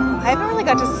 I haven't really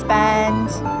got to spend.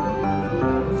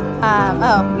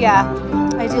 Oh yeah,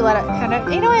 I do let it kind of.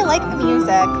 I like the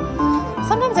music.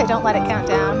 Sometimes I don't let it count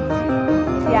down.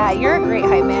 Yeah, you're a great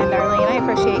hype man, Darlene. I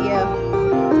appreciate you.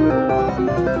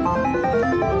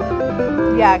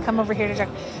 Yeah, come over here to check.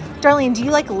 Darlene, do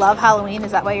you love Halloween?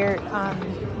 Is that why your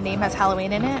name has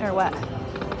Halloween in it, or what?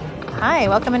 Hi,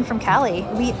 welcome in from Cali.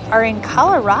 We are in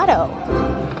Colorado.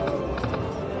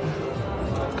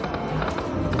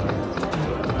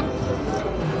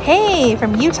 Hey,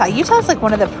 from Utah. Utah's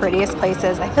one of the prettiest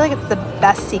places. I feel like it's the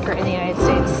best secret in the United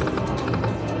States.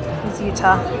 It's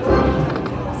Utah.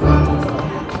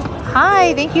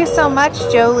 Hi, thank you so much,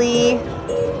 Jolie.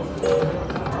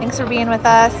 Thanks for being with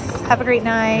us. Have a great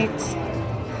night.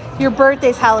 Your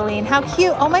birthday's Halloween. How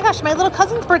cute. Oh my gosh, my little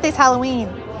cousin's birthday's Halloween.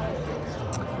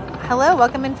 Hello,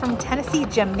 welcome in from Tennessee,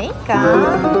 Jamaica,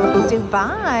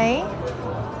 Dubai,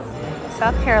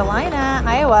 South Carolina,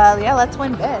 Iowa. Yeah, let's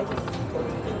win big.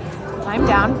 I'm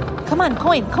down. Come on,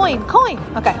 coin, coin, coin.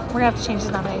 Okay, we're gonna have to change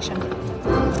the nomination.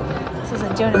 This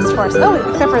isn't doing its force. Oh,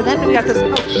 except for then we got this.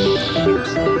 Oh, shoot.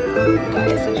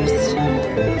 Guys, I just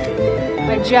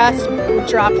I just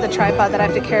dropped the tripod that I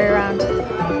have to carry around.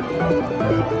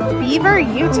 Beaver,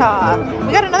 Utah.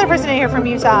 We got another person in here from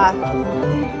Utah.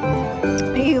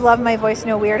 You love my voice,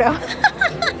 no weirdo.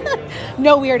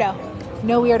 No weirdo.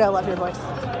 No weirdo, love your voice.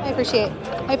 I appreciate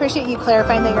you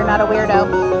clarifying that you're not a weirdo.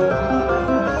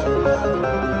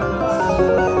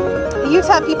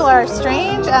 Utah people are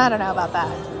strange? I don't know about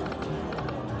that.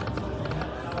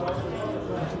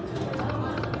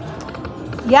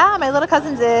 Yeah, my little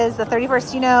cousin's is the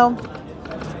 31st, you know.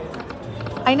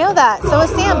 I know that. So is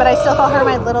Sam, but I still call her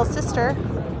my little sister.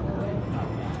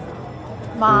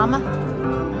 Mom.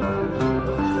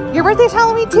 Your birthday's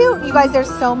Halloween too? You guys, there's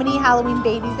so many Halloween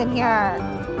babies in here.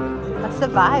 That's the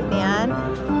vibe, man.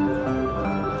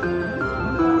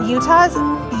 Utah's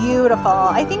beautiful.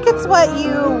 I think it's what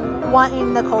you want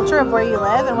in the culture of where you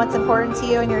live and what's important to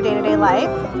you in your day-to-day life.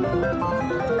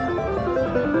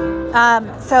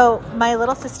 So my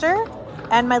little sister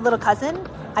and my little cousin,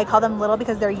 I call them little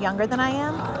because they're younger than I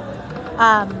am.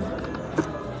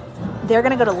 They're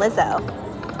gonna go to Lizzo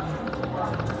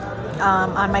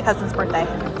on my cousin's birthday.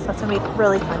 So that's gonna be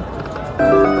really fun.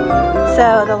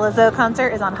 So the Lizzo concert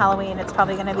is on Halloween. It's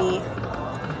probably gonna be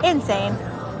insane.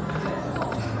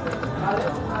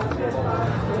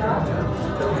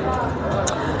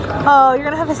 Oh, you're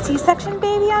gonna have a C-section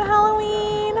baby on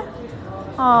Halloween?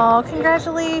 Oh,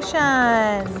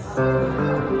 congratulations.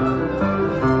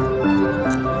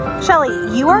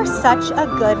 Shelly, you are such a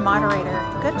good moderator.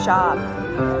 Good job.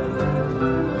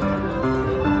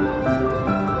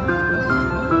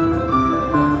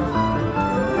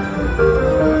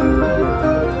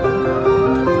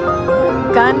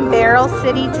 Gun Barrel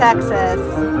City, Texas.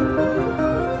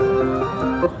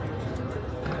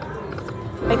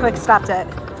 I quick stopped it.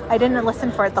 I didn't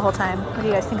listen for it the whole time. What do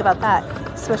you guys think about that?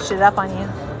 Switched it up on you.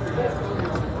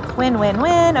 Win, win,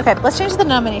 win. Okay, let's change the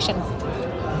denomination.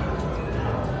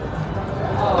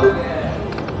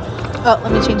 Oh,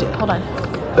 let me change it. Hold on.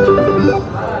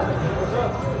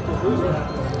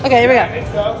 Okay, here we go.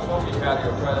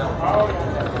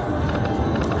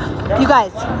 You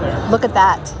guys, look at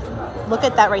that. Look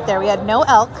at that right there. We had no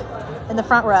elk in the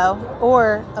front row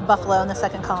or a buffalo in the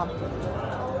second column.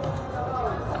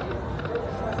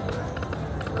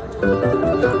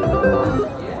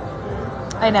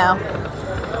 I know.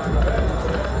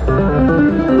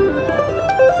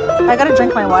 I gotta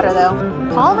drink my water though.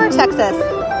 Palmer, Texas.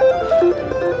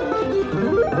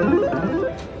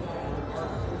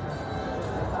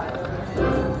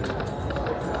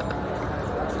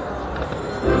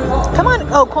 Come on.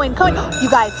 Oh, coin. You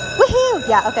guys. Woohoo.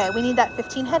 Yeah, okay. We need that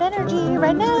 15 head energy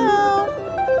right now.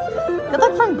 Good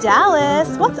luck from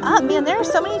Dallas. What's up, man? There are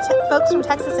so many folks from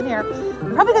Texas in here.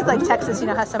 Probably because like Texas, you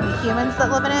know, has so many humans that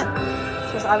live in it.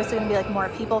 So there's obviously going to be like more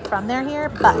people from there here,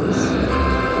 but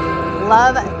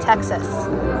love Texas.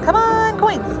 Come on,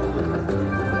 coins.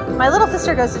 My little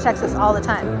sister goes to Texas all the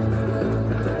time.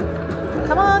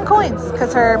 Come on, coins,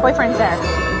 because her boyfriend's there.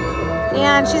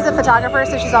 And she's a photographer,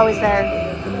 so she's always there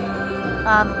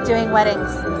doing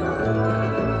weddings.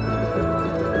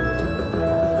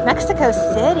 Mexico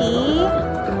City.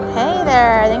 Hey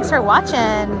there, thanks for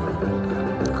watching.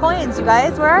 Coins, you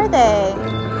guys, where are they?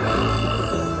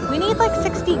 We need like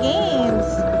 60 games.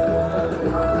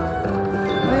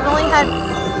 We've only had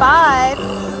 5.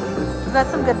 We've got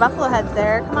some good buffalo heads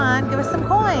there. Come on, give us some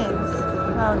coins.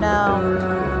 Oh no.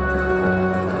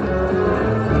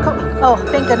 Oh,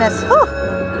 thank goodness. Whew.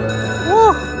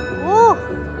 Woo. Woo.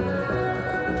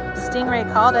 Stingray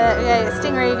called it. Yeah,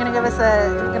 Stingray, you're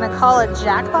gonna call a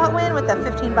jackpot win with the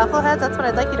 15 buffalo heads? That's what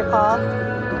I'd like you to call.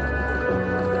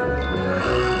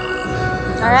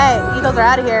 All right, Eagles are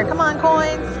out of here. Come on,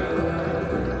 coins.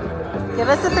 Give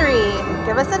us a 3.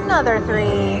 Give us another 3.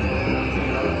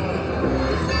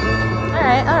 All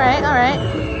right.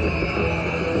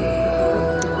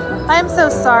 I'm so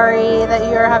sorry that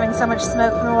you're having so much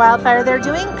smoke from the wildfire. They're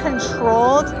doing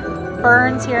controlled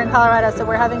burns here in Colorado, so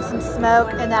we're having some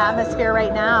smoke in the atmosphere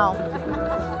right now.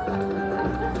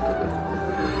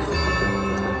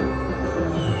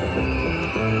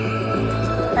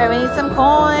 All right, we need some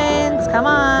coins. Come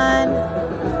on.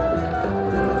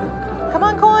 Come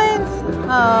on, coins.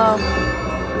 Oh.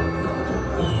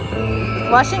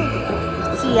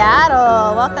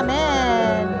 Seattle, welcome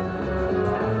in.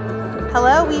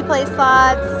 Hello, We Play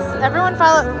Slots. Everyone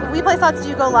follow We Play Slots. Do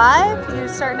you go live? Are you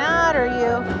starting out, or are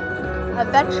you a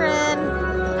veteran?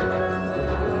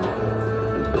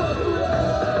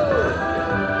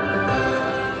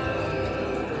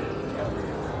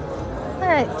 All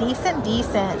right, decent.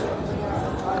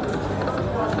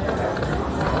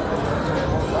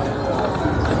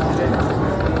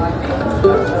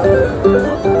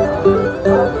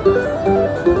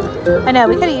 I know,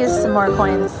 we could have used some more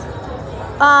coins.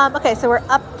 Okay, so we're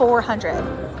up 400.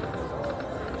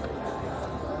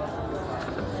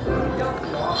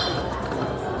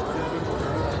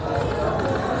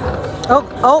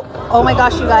 Oh my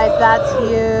gosh, you guys, that's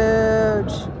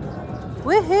huge.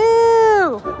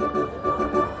 Woohoo!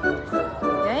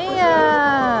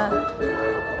 Yeah.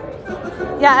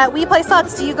 Yeah, at We Play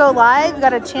Slots, do you go live? You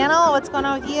got a channel? What's going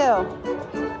on with you?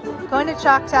 Going to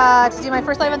Choctaw to do my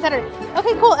first live on Saturday.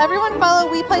 Okay, cool. Everyone follow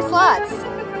We Play Slots.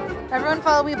 Everyone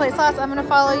follow We Play Slots. I'm going to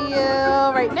follow you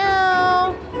right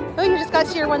now. Oh, you just got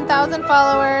to your 1,000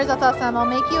 followers. That's awesome. I'll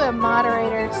make you a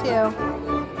moderator too.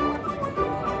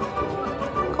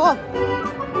 Cool.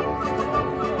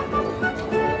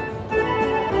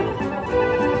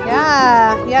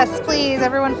 Yeah. Yes, please.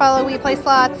 Everyone follow We Play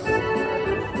Slots.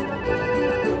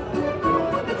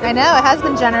 I know, it has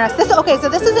been generous. Okay, so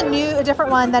this is a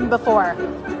different one than before.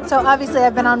 So obviously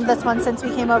I've been on this one since we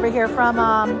came over here from,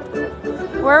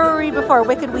 where were we before?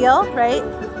 Wicked Wheel, right?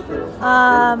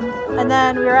 And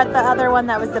then we were at the other one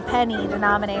that was the penny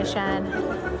denomination.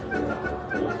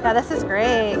 Yeah, this is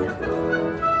great.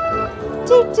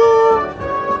 Doo-doo.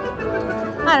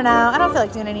 I don't know. I don't feel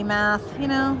like doing any math, you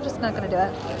know? I'm just not going to do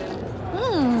it.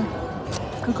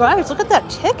 Guys, look at that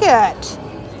ticket.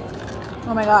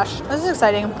 Oh my gosh, this is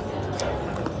exciting.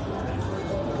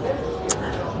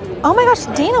 Oh my gosh,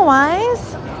 Dana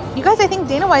Wise. You guys, I think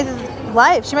Dana Wise is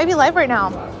live. She might be live right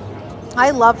now. I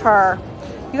love her.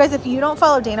 You guys, if you don't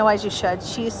follow Dana Wise, you should.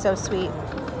 She's so sweet.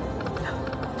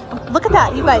 Look at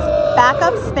that, you guys.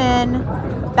 Backup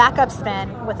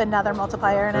spin with another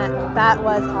multiplier in it. That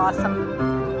was awesome.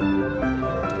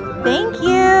 Thank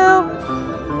you.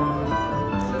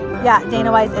 Yeah,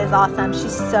 Dana Wise is awesome.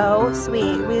 She's so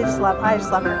sweet. I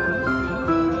just love her.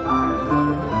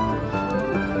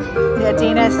 Yeah,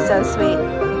 Dana is so sweet.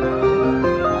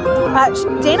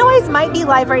 Dana Wise might be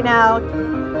live right now.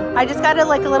 I just got a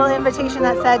little invitation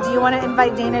that said, do you want to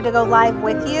invite Dana to go live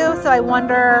with you? So I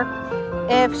wonder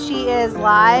if she is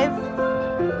live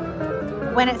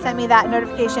when it sent me that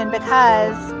notification,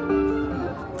 because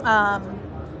I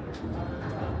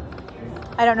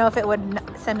don't know if it would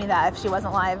send me that if she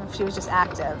wasn't live, if she was just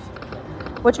active.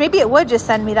 Which maybe it would just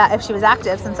send me that if she was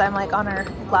active, since I'm on her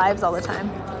lives all the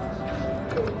time.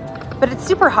 But it's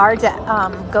super hard to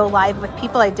go live with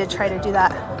people. I did try to do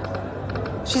that.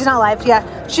 She's not live yet.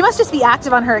 She must just be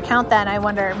active on her account then, I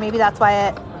wonder. Maybe that's why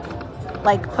it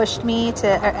pushed me to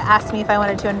ask me if I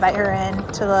wanted to invite her in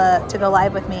to go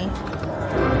live with me.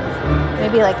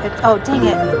 Maybe it's, oh dang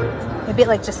it. Maybe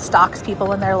it just stalks people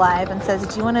when they're live and says,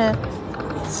 do you want to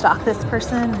stalk this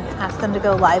person and ask them to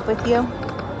go live with you?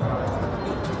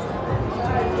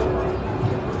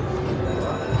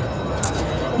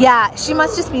 Yeah, she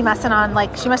must just be messing on,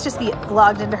 she must just be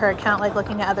logged into her account,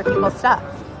 looking at other people's stuff.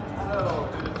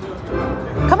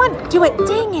 Come on, do it.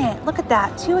 Dang it. Look at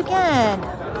that. 2 again.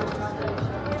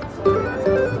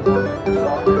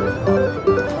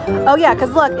 Oh yeah,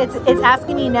 because look, it's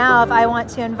asking me now if I want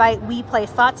to invite We Play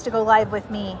Slots to go live with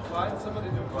me.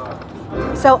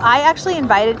 So I actually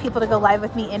invited people to go live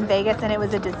with me in Vegas, and it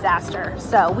was a disaster.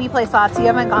 So We Play Slots, you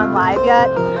haven't gone live yet.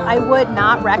 I would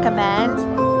not recommend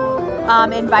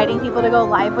inviting people to go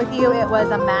live with you. It was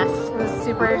a mess. It was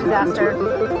super disaster.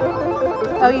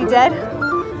 Oh, you did?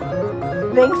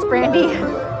 Thanks, Brandy.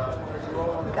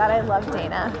 God, I love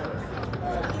Dana.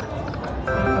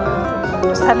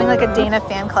 Just having a Dana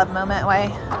fan club moment.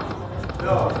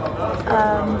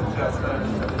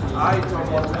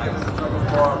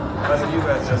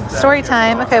 Story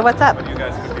time. Okay, what's up?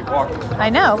 I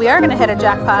know, we are going to hit a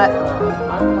jackpot.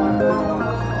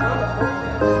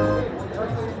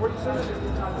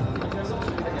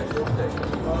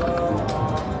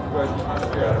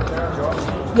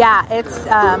 Yeah, it's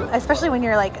especially when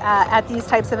you're at these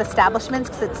types of establishments,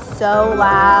 because it's so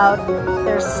loud.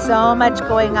 There's so much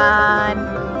going on.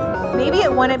 Maybe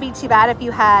it wouldn't be too bad if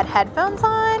you had headphones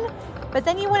on, but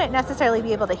then you wouldn't necessarily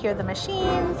be able to hear the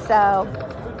machine. So,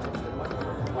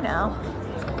 you know.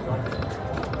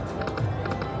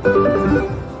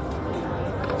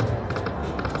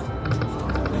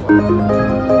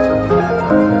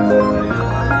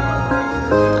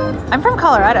 I'm from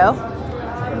Colorado.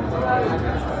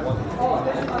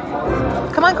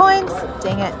 Come on, coins.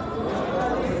 Dang it.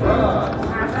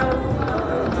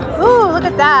 Ooh, look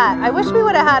at that. I wish we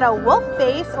would have had a wolf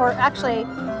face, or actually,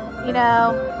 you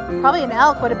know, probably an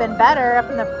elk would have been better up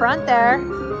in the front there.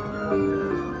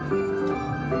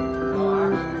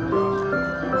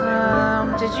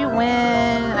 Did you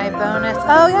win? I bonus.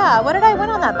 Oh yeah, what did I win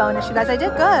on that bonus, you guys? I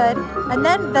did good. And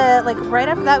then right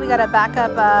after that, we got a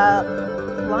backup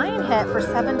line hit for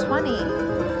 720.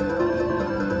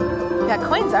 Yeah,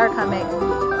 coins are coming.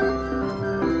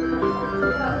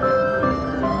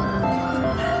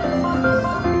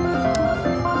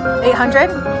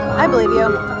 $800? I believe you.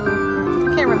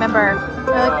 I can't remember.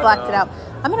 I like blacked it out.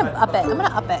 I'm gonna up it. I'm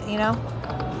gonna up it, you know?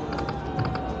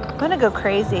 I'm gonna go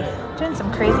crazy. Doing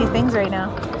some crazy things right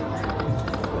now.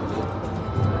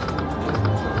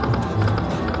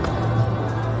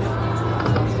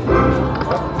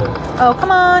 Oh,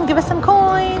 come on, give us some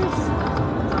coins.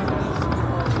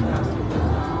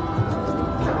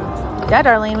 Yeah,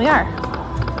 Darlene, we are.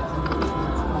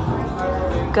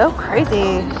 Go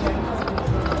crazy.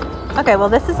 Okay, well,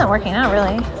 this isn't working out,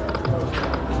 really.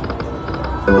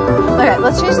 Okay,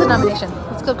 let's change the denomination.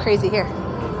 Let's go crazy here.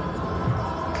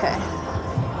 Okay.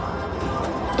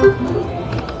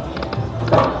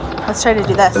 Let's try to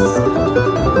do this.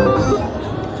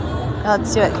 Now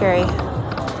let's do it, Carrie.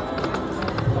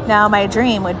 Now, my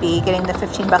dream would be getting the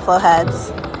 15 buffalo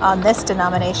heads on this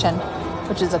denomination,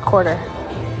 which is a quarter.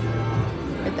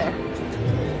 Right there.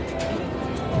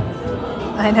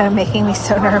 I know, making me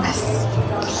so nervous.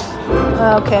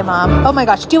 Okay, Mom. Oh my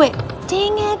gosh, do it.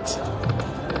 Dang it.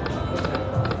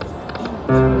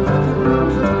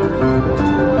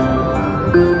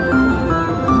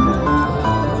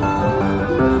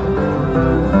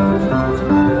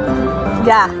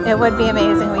 Yeah, it would be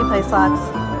amazing when we play slots.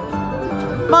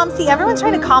 Mom, see, everyone's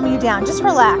trying to calm you down. Just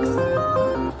relax.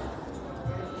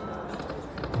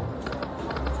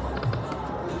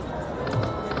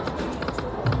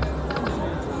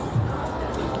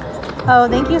 Oh,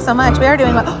 thank you so much. We are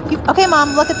doing well. Okay,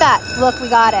 Mom, look at that. Look, we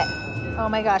got it. Oh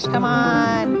my gosh, come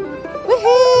on.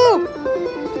 Woohoo!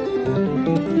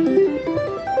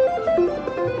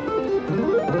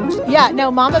 Yeah, no,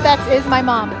 Mama Bex is my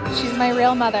mom. She's my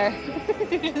real mother.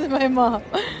 She's my mom.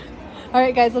 All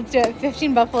right, guys, let's do it.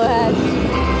 15 buffalo heads.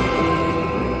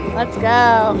 Let's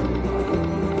go.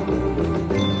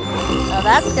 Oh,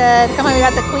 that's good. Come on, we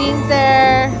got the queens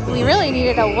there. We really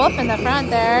needed a wolf in the front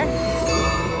there.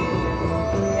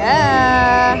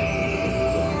 Yeah.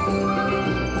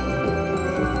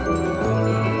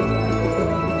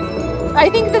 I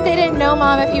think that they didn't know,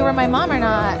 Mom, if you were my mom or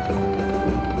not.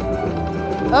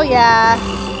 Oh, yeah.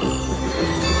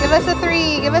 Give us a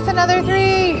 3. Give us another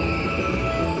 3.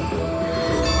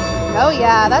 Oh,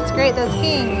 yeah. That's great. Those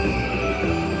kings.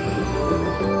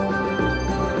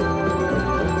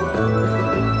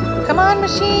 Come on,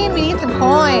 machine. We need some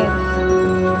coins.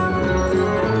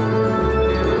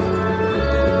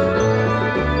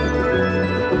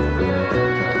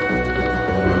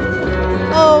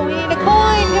 Oh, we need a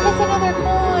coin. Give us another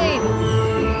coin.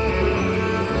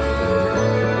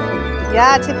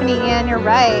 Yeah, Tiffany Ann, you're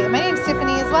right. My name's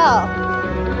Tiffany as well.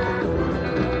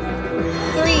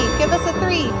 3. Give us a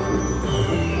 3.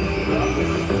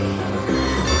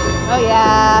 Oh,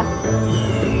 yeah.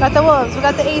 We got the wolves. We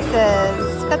got the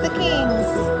aces. We got the kings.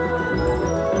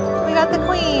 We got the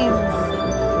queens.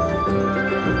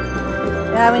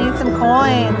 Yeah, we need some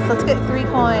coins. Let's get 3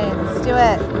 coins. Do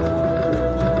it.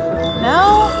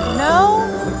 No? No?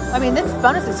 I mean, this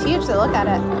bonus is huge, so look at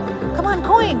it. Come on,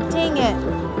 coin. Dang it.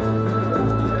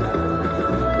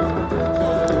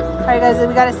 All right, guys,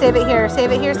 we got to save it here.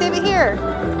 Save it here. Save it here.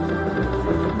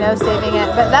 No saving it,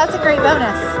 but that's a great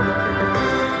bonus.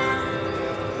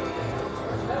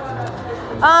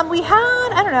 We had,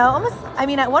 I don't know, almost, I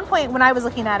mean, at one point when I was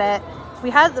looking at it, we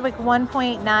had like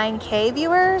 1.9K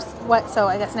viewers. So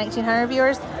I guess 1,900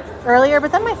 viewers earlier,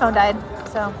 but then my phone died,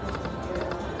 so.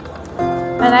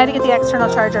 And I had to get the external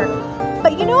charger.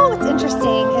 But you know what's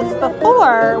interesting is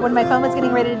before, when my phone was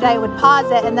getting ready to die, it would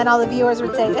pause it, and then all the viewers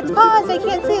would say, it's paused, I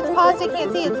can't see, it's paused, I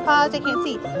can't see, it's paused, I can't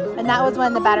see. And that was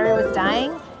when the battery was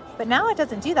dying. But now it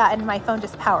doesn't do that, and my phone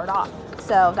just powered off.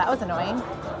 So that was annoying.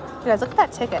 You guys, look at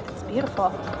that ticket. It's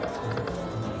beautiful.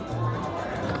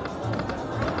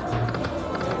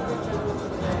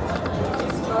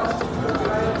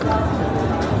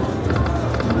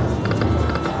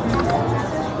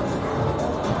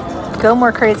 Go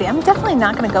more crazy. I'm definitely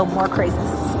not going to go more crazy.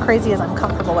 As crazy as I'm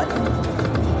comfortable with.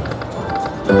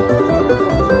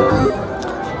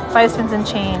 5 spins and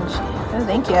change. Oh,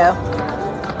 thank you.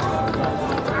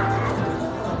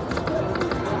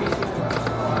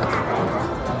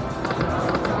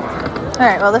 All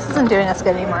right, well, this isn't doing us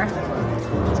good anymore.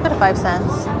 Let's go to 5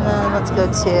 cents. And then let's go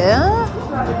to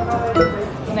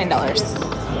 $9.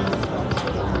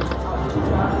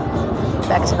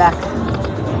 Back to back.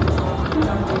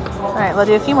 All right, we'll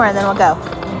do a few more and then we'll go.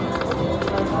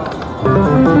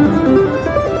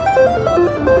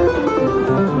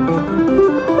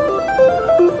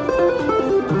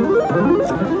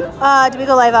 Do we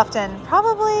go live often?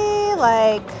 Probably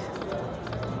like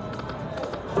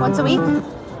once a week.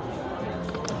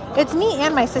 It's me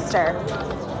and my sister.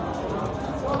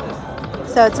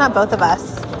 So it's not both of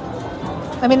us.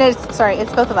 I mean, it's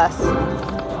both of us.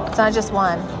 It's not just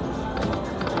one.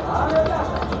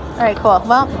 All right, cool.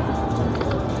 Well,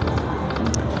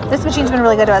 this machine's been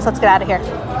really good to us. Let's get out of here.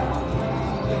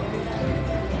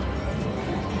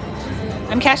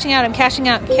 I'm cashing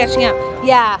out.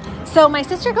 Yeah. So my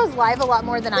sister goes live a lot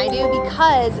more than I do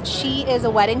because she is a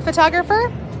wedding photographer.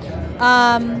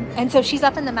 And so she's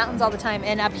up in the mountains all the time.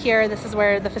 And up here, this is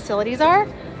where the facilities are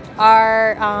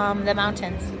the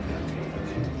mountains.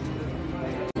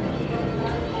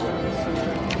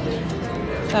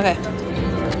 Okay.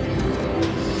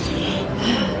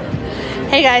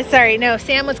 Hey guys, sorry. No,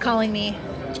 Sam was calling me.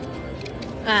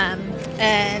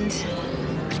 And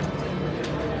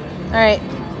all right.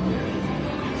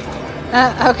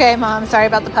 Okay, Mom. Sorry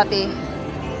about the puppy.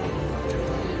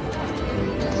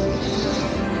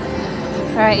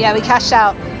 All right. Yeah, we cashed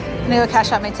out. I'm gonna go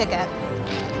cash out my ticket.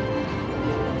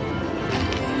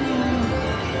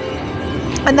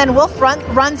 And then Wolf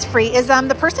Run's free. Is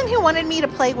the person who wanted me to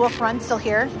play Wolf Run still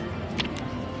here?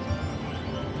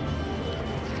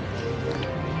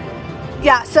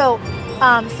 Yeah. So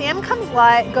Sam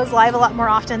goes live a lot more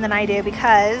often than I do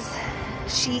because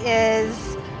she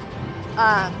is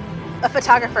a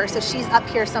photographer, so she's up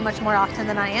here so much more often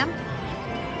than I am.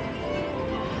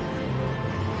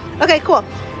 Okay, cool.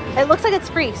 It looks like it's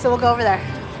free, so we'll go over there.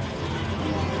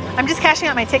 I'm just cashing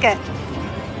out my ticket.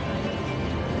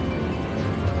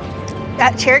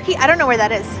 At Cherokee? I don't know where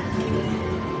that is.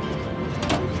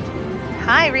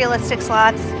 Hi, Realistic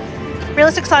Slots.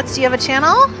 Realistic Slots, do you have a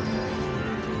channel?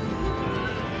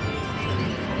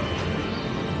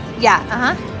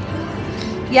 Yeah,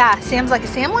 Yeah, Sam won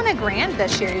 $1,000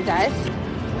 this year, you guys.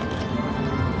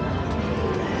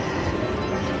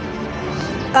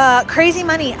 Crazy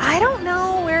Money. I don't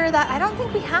know where that, I don't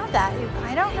think we have that.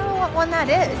 I don't know what one that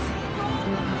is.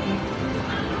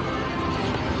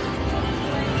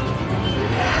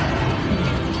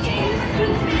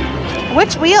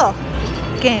 Which wheel?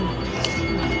 Game.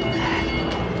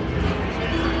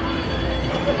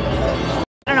 I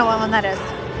don't know what one that is.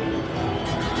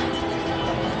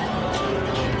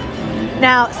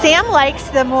 Now, Sam likes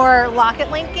the more Locket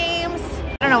Link games.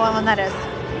 I don't know what one that is.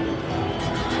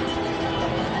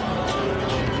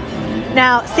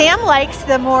 Now, Sam likes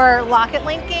the more Locket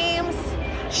Link games.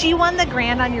 She won the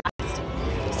grand on your list.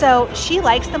 So she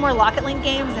likes the more Locket Link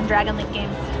games and Dragon Link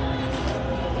games.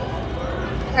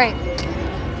 All right.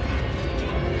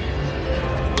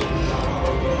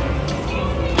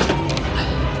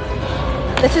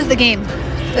 This is the game.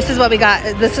 This is what we got.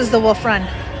 This is the Wolf Run.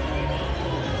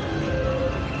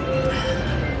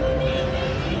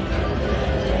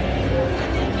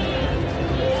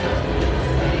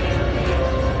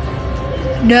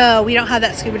 No, we don't have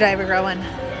that scuba diver growing.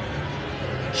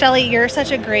 Shelly, you're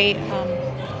such a great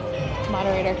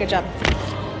moderator. Good job.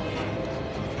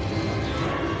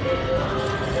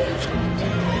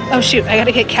 Oh shoot, I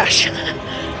gotta get cash.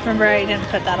 Remember, I didn't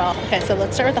put that all. Okay, so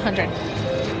let's start with 100.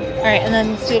 All right, and then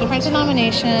let's do a different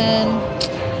denomination.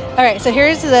 All right, so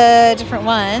here's the different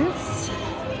ones.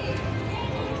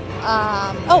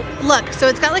 Oh, look, so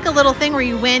it's got like a little thing where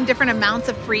you win different amounts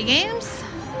of free games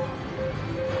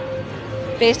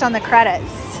based on the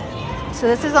credits. So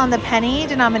this is on the penny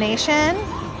denomination.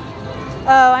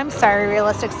 Oh, I'm sorry,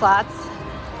 Realistic Slots.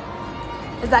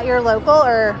 Is that your local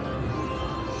or?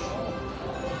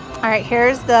 All right,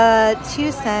 here's the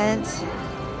 2 cent.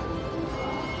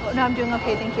 Oh, no, I'm doing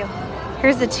okay, thank you.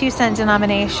 Here's the 2 cent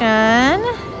denomination.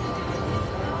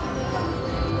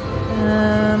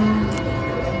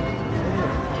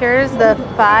 Here's the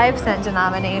 5 cent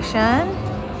denomination.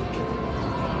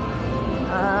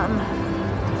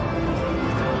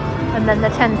 And then the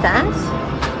 10 cent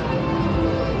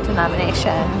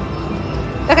denomination.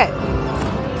 Okay,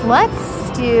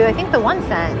 let's do, I think the 1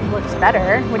 cent looks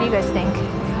better. What do you guys think?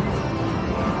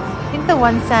 I think the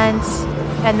 1 cent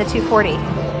and the 240.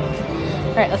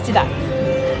 All right, let's do that.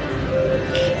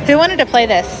 Who wanted to play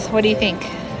this? What do you think?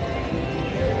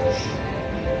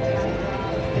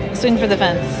 Swing for the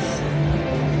fence.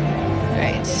 All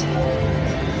right.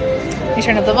 You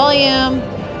turn up the volume.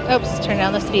 Oops, turn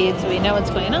down the speed so we know what's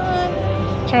going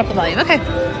on. Turn up the volume. Okay.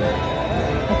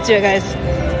 Let's do it, guys.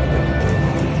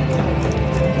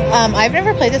 I've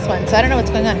never played this one, so I don't know what's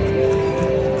going on.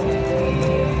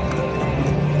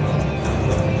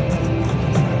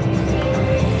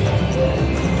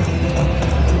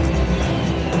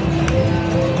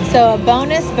 So a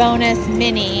bonus,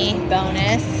 mini,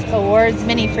 bonus, awards,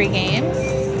 mini free games.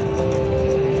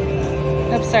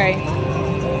 Oops, sorry.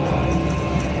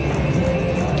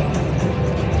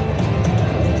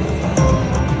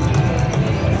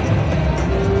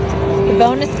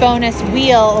 bonus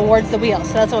wheel awards the wheel.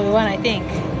 So that's what we want, I think.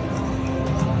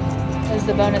 Is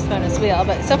the bonus wheel.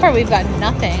 But so far we've got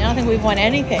nothing. I don't think we've won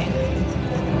anything.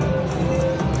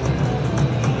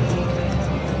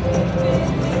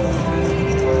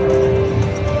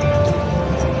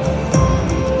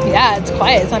 Yeah, it's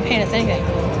quiet. It's not paying us anything.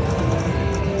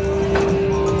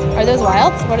 Are those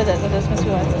wilds? What is it? Those must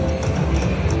be wilds.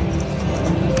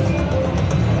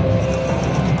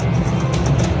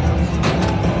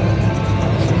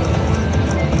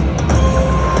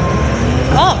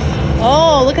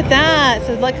 Oh, look at that.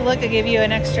 So look, I gave you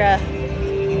an extra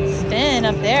spin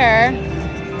up there.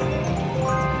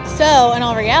 So in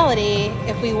all reality,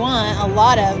 if we want a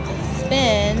lot of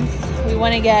spins, we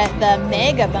want to get the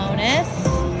mega bonus.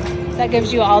 That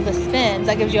gives you all the spins.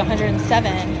 That gives you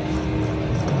 107.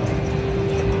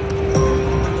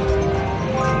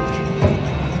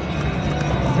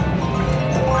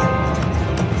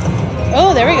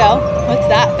 Oh, there we go. What's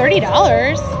that?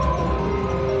 $30.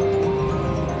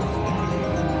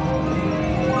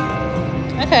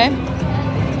 Okay.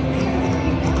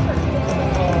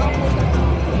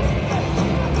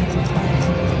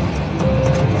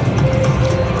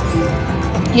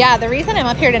 Yeah, the reason I'm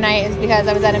up here tonight is because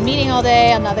I was at a meeting all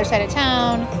day on the other side of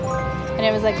town, and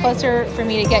it was like closer for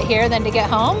me to get here than to get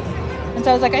home. And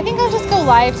so I was like, I think I'll just go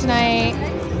live tonight.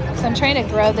 So I'm trying to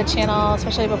grow the channel,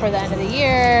 especially before the end of the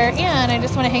year. And I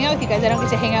just want to hang out with you guys. I don't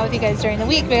get to hang out with you guys during the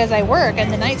week because I work in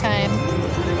the nighttime.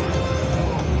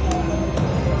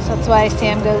 So that's why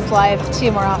Sam goes live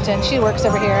too more often. She works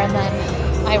over here and then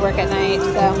I work at night.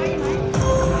 So,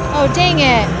 oh dang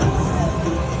it.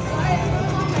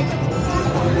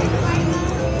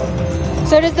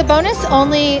 So does the bonus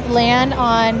only land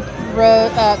on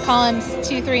columns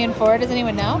 2, 3, and 4? Does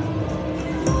anyone know?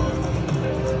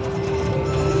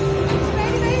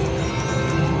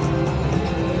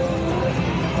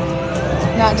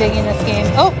 Not digging this game.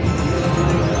 Oh,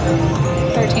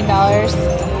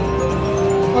 $13.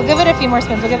 We'll give it a few more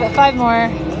spins. We'll give it 5 more.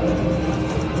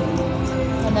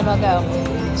 And then we'll go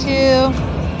 2.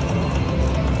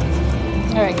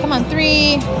 All right, come on,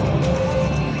 3,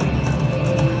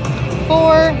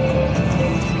 4,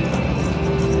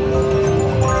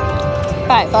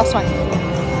 5. Last one.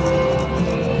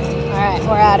 All right,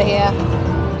 we're out of here.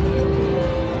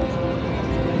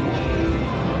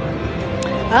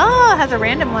 Oh, it has a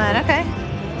random one. Okay.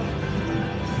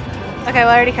 Okay, well,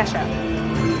 I already cashed out.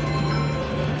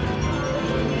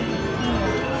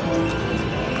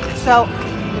 So,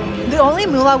 the only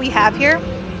moolah we have here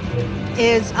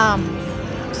is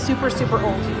super, super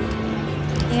old.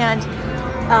 And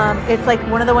it's like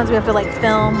one of the ones we have to like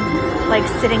film, like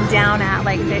sitting down at,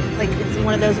 like it's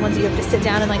one of those ones you have to sit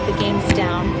down and like the game's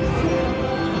down.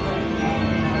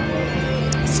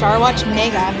 Star Watch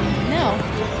Mega. No.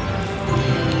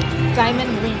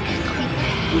 Diamond Link.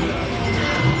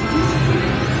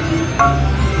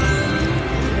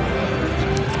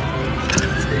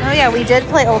 Oh yeah, we did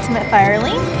play Ultimate Fire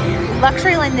Link.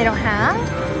 Luxury Line they don't have.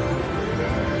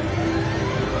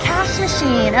 Cash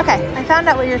Machine. Okay, I found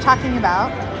out what you're talking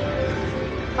about.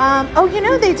 Oh, you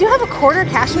know, they do have a quarter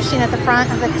cash machine at the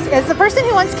front. I was like, is the person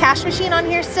who wants cash machine on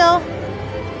here still?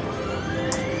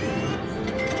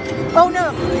 Oh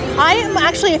no, I am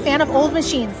actually a fan of old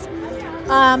machines.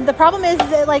 The problem is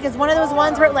that like it's one of those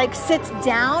ones where it like sits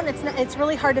down. It's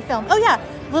really hard to film. Oh yeah,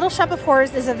 Little Shop of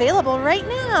Horrors is available right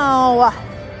now.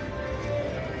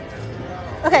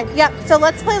 Okay, yep. So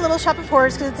let's play Little Shop of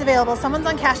Horrors because it's available. Someone's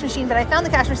on cash machine, but I found the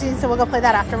cash machine, so we'll go play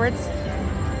that afterwards.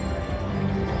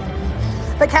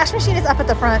 But cash machine is up at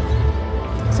the front,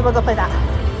 so we'll go play that.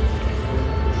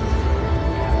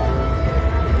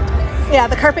 Yeah,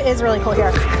 the carpet is really cool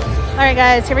here. All right,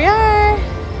 guys, here we are.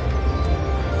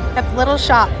 Yep, Little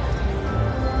Shop.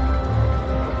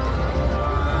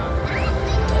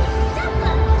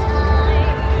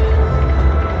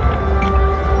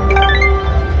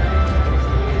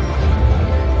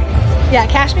 Yeah,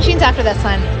 cash machine's after this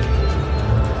one.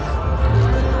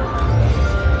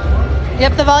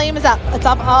 Yep, the volume is up. It's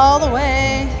up all the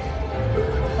way.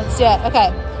 Let's do it.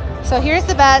 Okay, so here's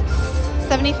the bets.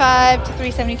 75 to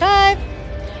 375.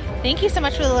 Thank you so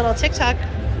much for the little TikTok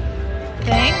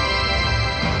thing.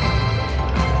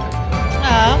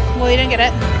 Oh, well, you didn't get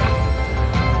it.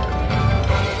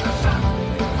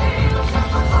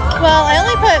 Well, I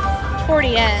only put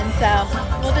 40 in, so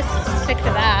we'll just stick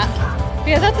to that.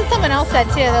 Because that's what someone else said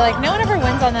too. They're like, no one ever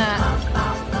wins on that.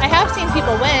 I have seen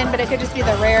people win, but it could just be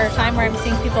the rare time where I'm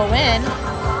seeing people win.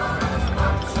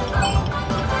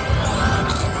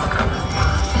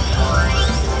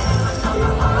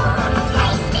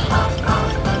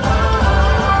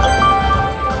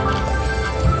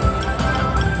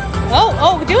 Oh,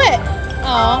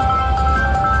 Oh.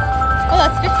 Oh,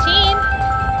 that's 15.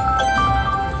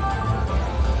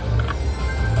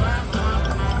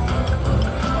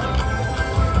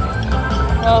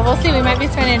 Oh, we'll see. We might be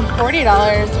spending $40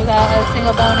 without a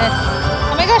single bonus.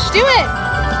 Oh my gosh, do it!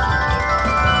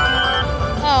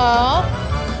 Oh.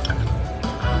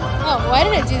 Oh, why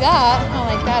did it do that? I don't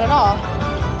like that at all.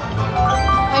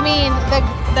 I mean,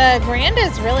 the grand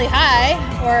is really high,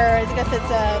 or I guess it's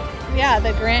yeah,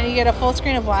 the grand, you get a full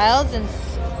screen of wilds and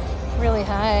it's really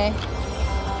high.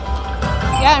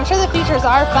 Yeah, I'm sure the features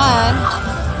are fun.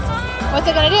 What's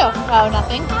it gonna do? Oh,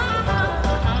 nothing.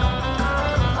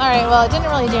 All right, well, it didn't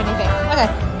really do anything. Okay.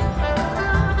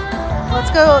 Let's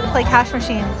go play Cash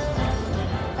Machine.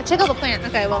 I tickle the plant.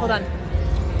 Okay, well, hold on.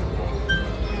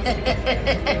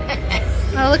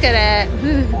 Oh, look at it.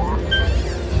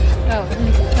 Oh,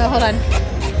 hold on.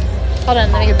 Hold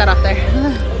on, let me get that off there.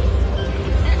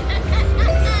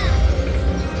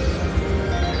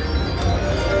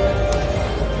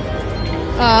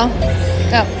 Oh.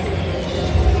 Oh.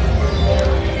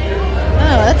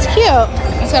 Oh, that's cute.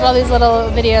 It's got all these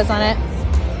little videos on it.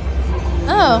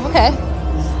 Oh, okay.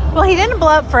 Well, he didn't blow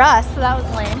up for us, so that was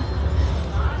lame.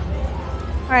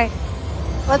 All right.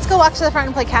 Let's go walk to the front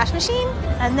and play Cash Machine,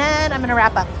 and then I'm going to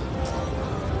wrap up.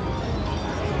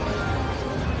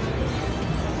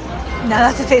 No,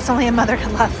 that's a face only a mother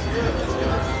can love.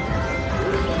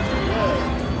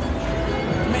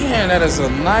 Man, that is a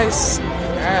nice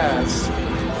ass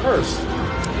purse.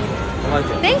 I like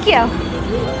it. Thank you.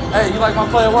 Hey, you like my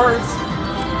play of words?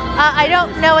 I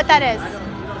don't know what that is.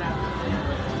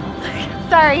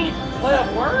 Sorry. Play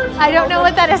of words? I don't know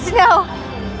what that is. No.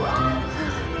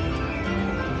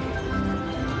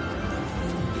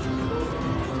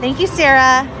 Thank you,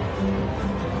 Sarah.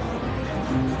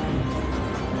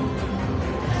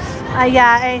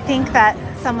 Yeah, I think that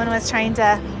someone was trying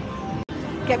to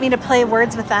get me to play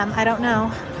words with them. I don't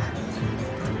know.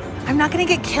 I'm not going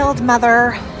to get killed,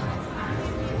 mother.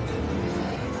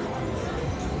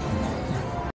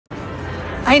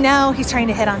 I know he's trying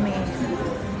to hit on me.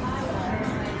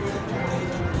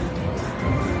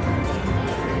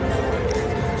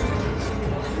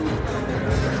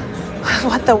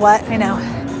 What the what? I know.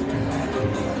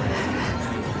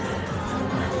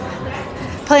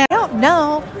 Play. I don't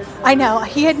know. I know.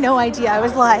 He had no idea I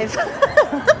was live.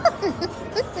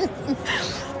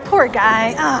 Poor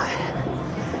guy.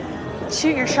 Oh.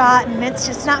 Shoot your shot and it's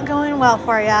just not going well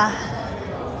for ya.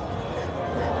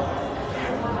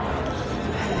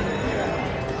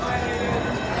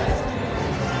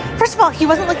 First of all, he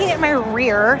wasn't looking at my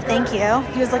rear. Thank you.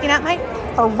 He was looking at my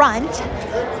front.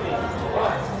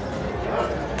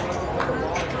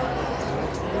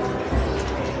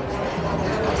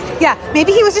 Yeah,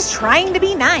 maybe he was just trying to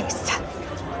be nice.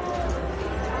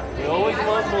 You always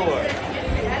want more.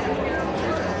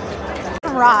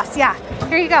 From Ross, yeah.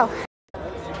 Here you go.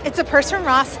 It's a purse from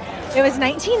Ross. It was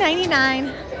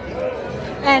 $19.99,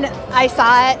 and I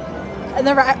saw it, and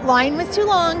the line was too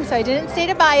long, so I didn't stay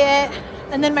to buy it.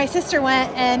 And then my sister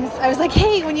went, and I was like,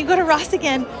 hey, when you go to Ross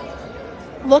again,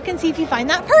 look and see if you find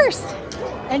that purse.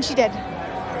 And she did.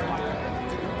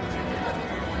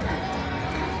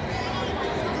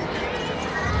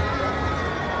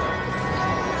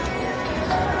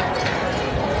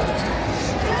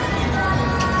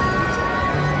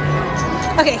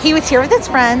 Okay, he was here with his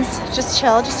friends. Just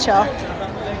chill, just chill.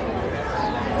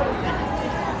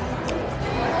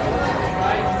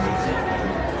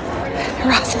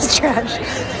 Ross is trash.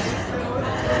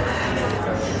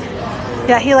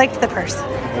 Yeah, he liked the purse.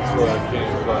 That's what I came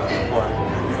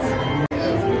for.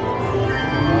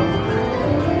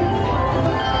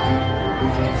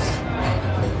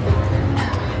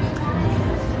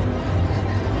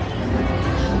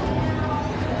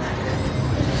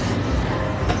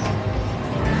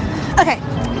 Okay,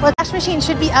 well, the cash machine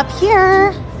should be up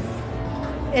here.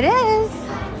 It is.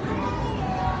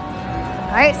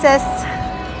 All right, sis.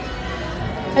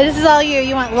 This is all you.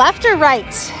 You want left or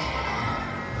right?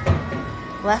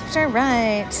 Left or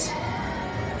right?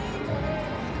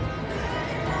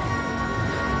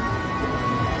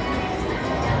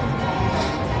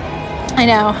 I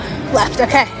know. Left,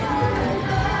 okay.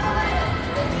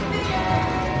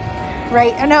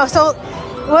 Right, oh no, so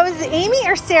what was it, Amy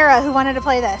or Sarah who wanted to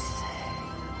play this?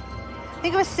 I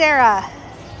think it was Sarah.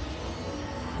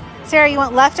 Sarah, you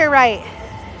want left or right?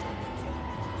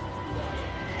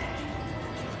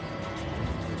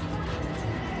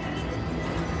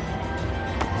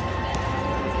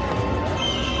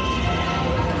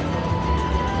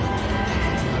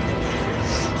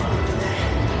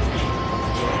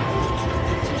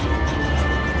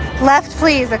 Left,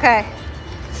 please. Okay.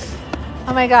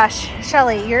 Oh my gosh,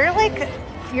 Shelly, you're an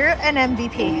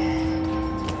MVP.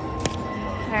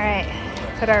 All right,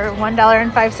 put our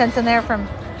 $1.05 in there from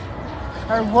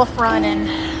our Wolf Run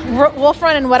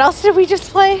and what else did we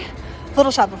just play?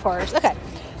 Little Shop of Horrors. Okay.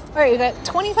 All right, we got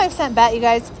 25-cent bet, you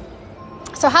guys.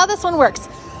 So how this one works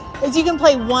is you can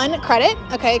play 1 credit.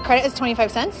 Okay, credit is 25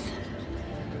 cents.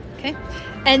 Okay,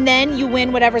 and then you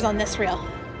win whatever's on this reel.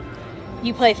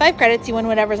 You play 5 credits, you win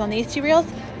whatever's on these 2 reels.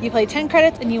 You play 10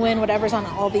 credits, and you win whatever's on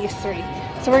all these 3.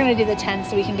 So we're gonna do the 10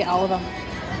 so we can get all of them.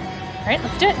 All right,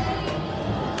 let's do it.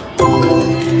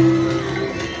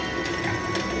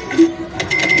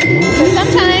 So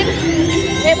sometimes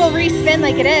it will re-spin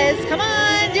like it is. Come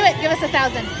on, do it. Give us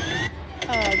 1,000.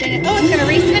 Oh, dang it. Oh, it's gonna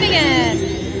re-spin again.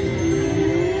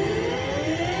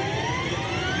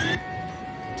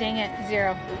 Dang it,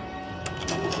 0.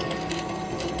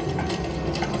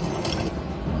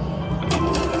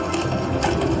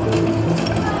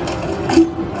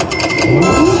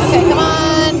 Okay, come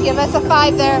on, give us a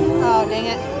 5 there. Oh, dang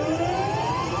it.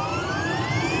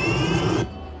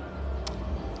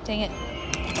 Dang it.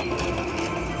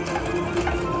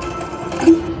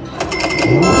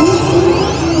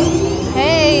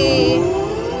 Hey,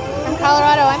 from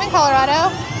Colorado. I'm in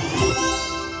Colorado.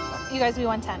 You guys, we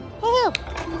won 10. Woohoo!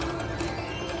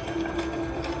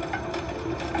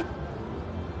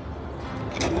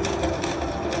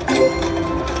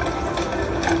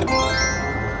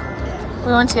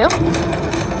 We won 2.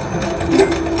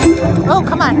 Oh,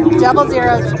 come on. Double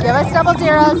zeros. Give us double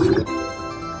zeros.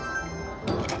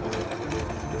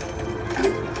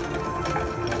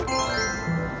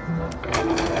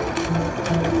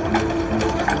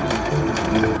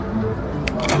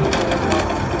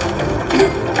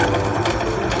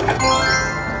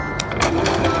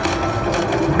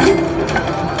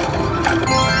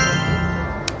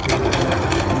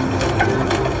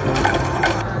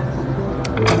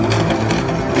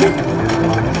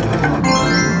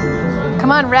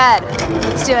 Come on, red.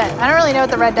 Let's do it. I don't really know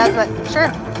what the red does, but sure.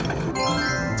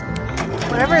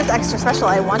 Whatever is extra special,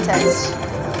 I want it.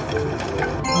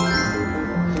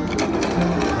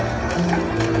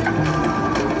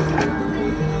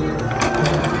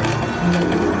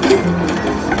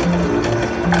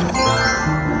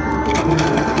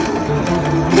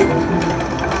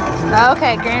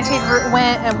 Okay, guaranteed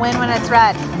win when it's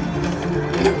red.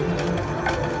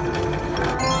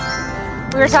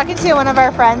 We were talking to one of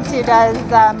our friends who does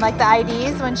like the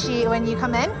IDs when you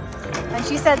come in, and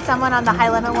she said someone on the high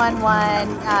limit one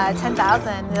won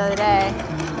 10,000 the other day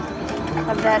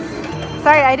of this.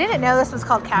 Sorry, I didn't know this was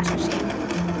called Cash Machine.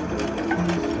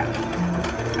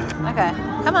 Okay,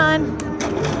 come on.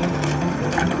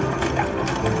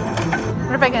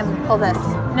 What if I can pull this?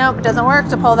 Nope, it doesn't work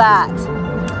to pull that.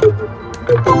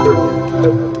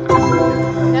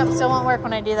 Nope, still won't work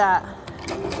when I do that.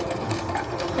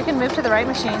 We can move to the right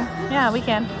machine. Yeah, we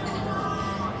can.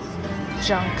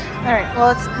 Junk. All right, well,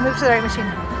 let's move to the right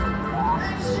machine.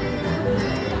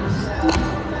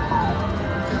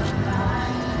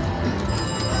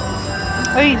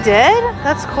 Oh, you did?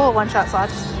 That's cool, one-shot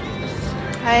slots.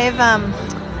 I've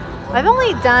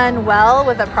only done well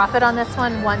with a profit on this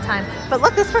one time. But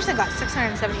look, this person got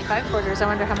 675 quarters. I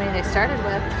wonder how many they started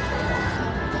with.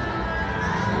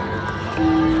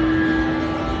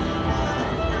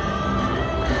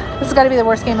 This has got to be the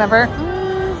worst game ever.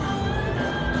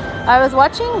 I was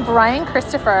watching Brian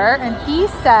Christopher, and he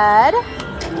said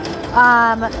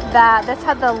that this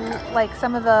had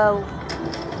some of the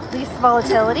least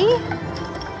volatility.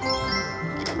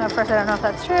 Now, of course, I don't know if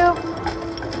that's true.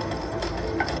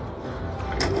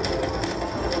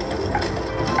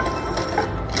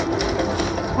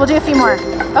 We'll do a few more.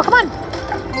 Oh, come on.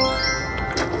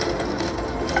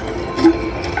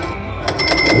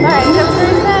 All right, here comes the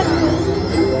reset.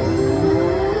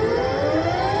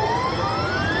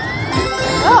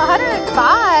 Oh,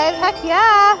 105. Heck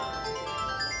yeah.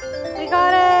 We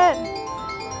got it.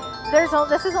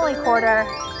 This is only quarter.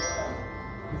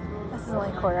 This is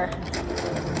only quarter.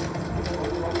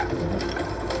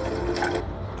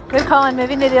 Good call on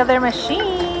moving to the other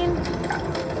machine.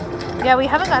 Yeah, we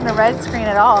haven't gotten a red screen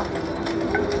at all.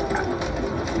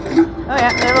 Oh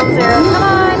yeah, there are zeros. Come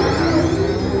on.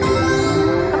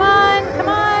 Come on, come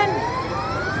on.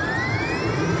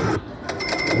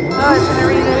 Oh, it's gonna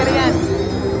redo it again.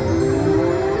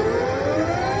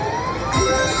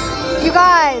 You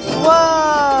guys,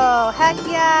 whoa, heck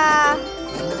yeah.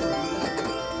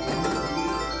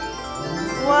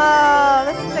 Whoa,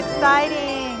 this is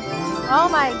exciting. Oh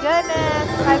my goodness,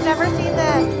 I've never seen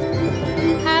this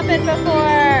happen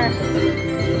before.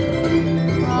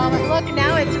 Look,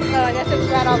 now it's, oh, I guess it's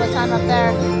red all the time up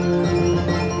there.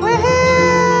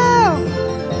 Woohoo!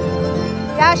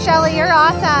 Yeah, Shelly, you're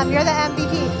awesome. You're the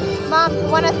MVP. Mom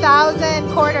won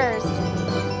 1,000 quarters.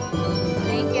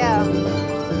 Thank you.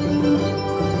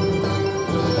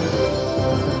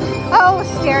 Oh,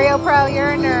 Stereo Pro,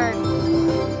 you're a nerd.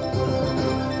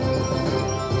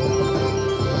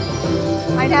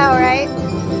 I know, right?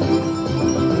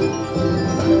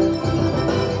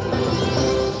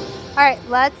 All right,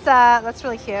 that's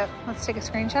really cute. Let's take a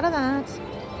screenshot of that.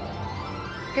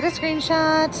 Get a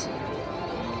screenshot.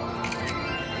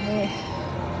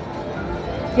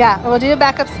 Yeah, we'll do a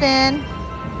backup spin.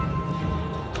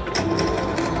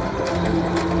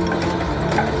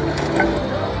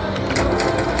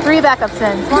 Three backup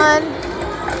spins. One.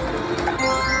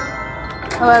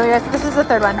 Oh, wait, this is the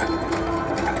third one.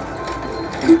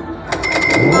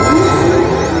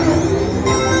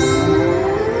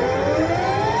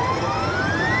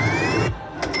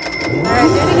 All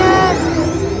right, doing it.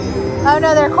 Oh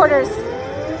no, they're quarters.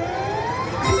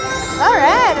 All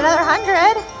right, another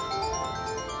 100.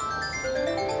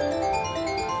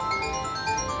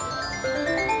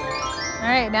 All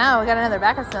right, now we got another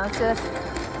backup spin. Let's do this.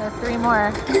 There's 3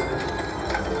 more.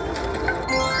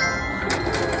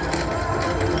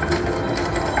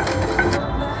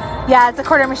 Yeah, it's a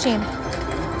quarter machine.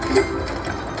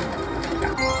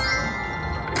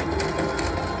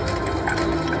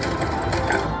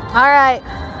 All right.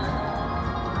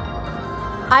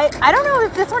 I don't know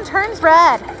if this one turns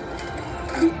red.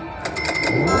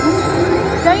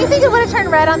 Don't you think it would have turned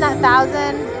red on that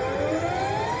 1,000?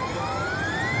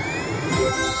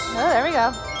 Oh, there we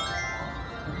go.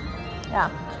 Yeah.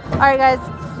 All right, guys.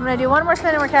 I'm going to do one more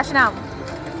spin and we're cashing out.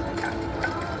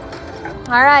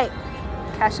 All right.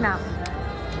 Cashing out.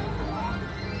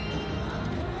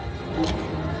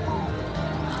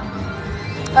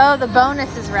 Oh, the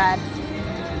bonus is red.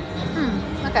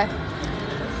 Okay.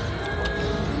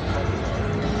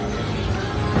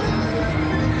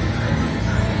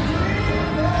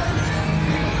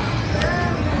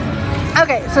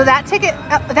 Okay, so that ticket,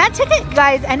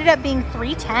 guys, ended up being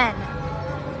 310.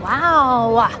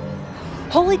 Wow.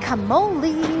 Holy camole.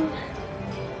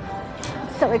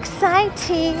 So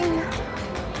exciting.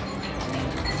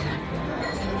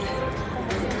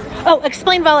 Oh,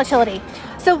 explain volatility.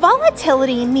 So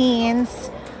volatility means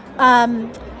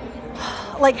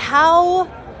like how,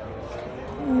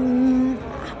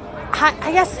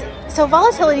 I guess, so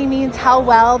volatility means how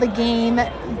well the game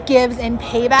gives in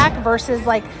payback versus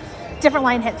like different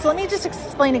line hits. So let me just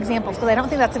explain examples because I don't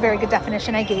think that's a very good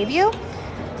definition I gave you.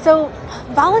 So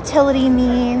volatility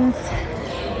means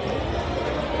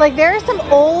like there are some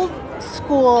old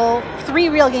school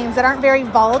 3-reel games that aren't very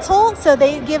volatile, so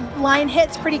they give line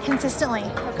hits pretty consistently,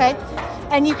 okay?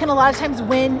 And you can a lot of times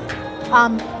win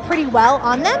pretty well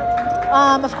on them.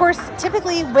 Of course,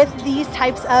 typically with these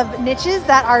types of niches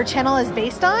that our channel is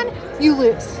based on, you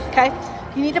lose, okay?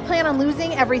 You need to plan on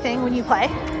losing everything when you play,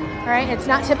 all right? It's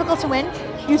not typical to win.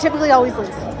 You typically always lose.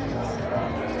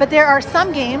 But there are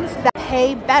some games that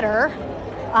pay better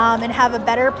and have a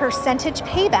better percentage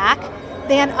payback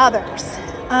than others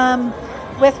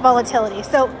with volatility.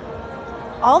 So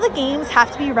all the games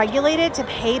have to be regulated to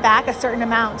pay back a certain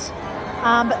amount.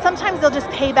 But sometimes they'll just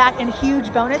pay back in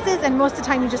huge bonuses, and most of the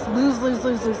time you just lose,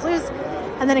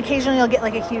 and then occasionally you'll get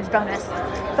like a huge bonus.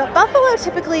 But Buffalo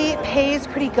typically pays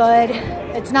pretty good.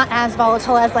 It's not as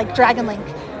volatile as like Dragon Link.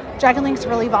 Dragon Link's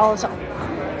really volatile.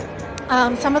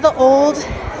 Some of the old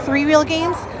 3-reel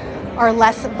games are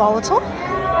less volatile.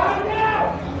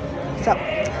 So,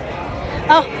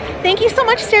 oh, thank you so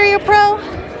much, Stereo Pro.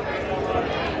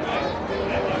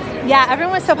 Yeah,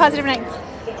 everyone was so positive tonight.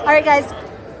 All right, guys.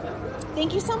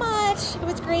 Thank you so much. It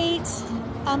was great.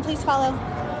 Please follow.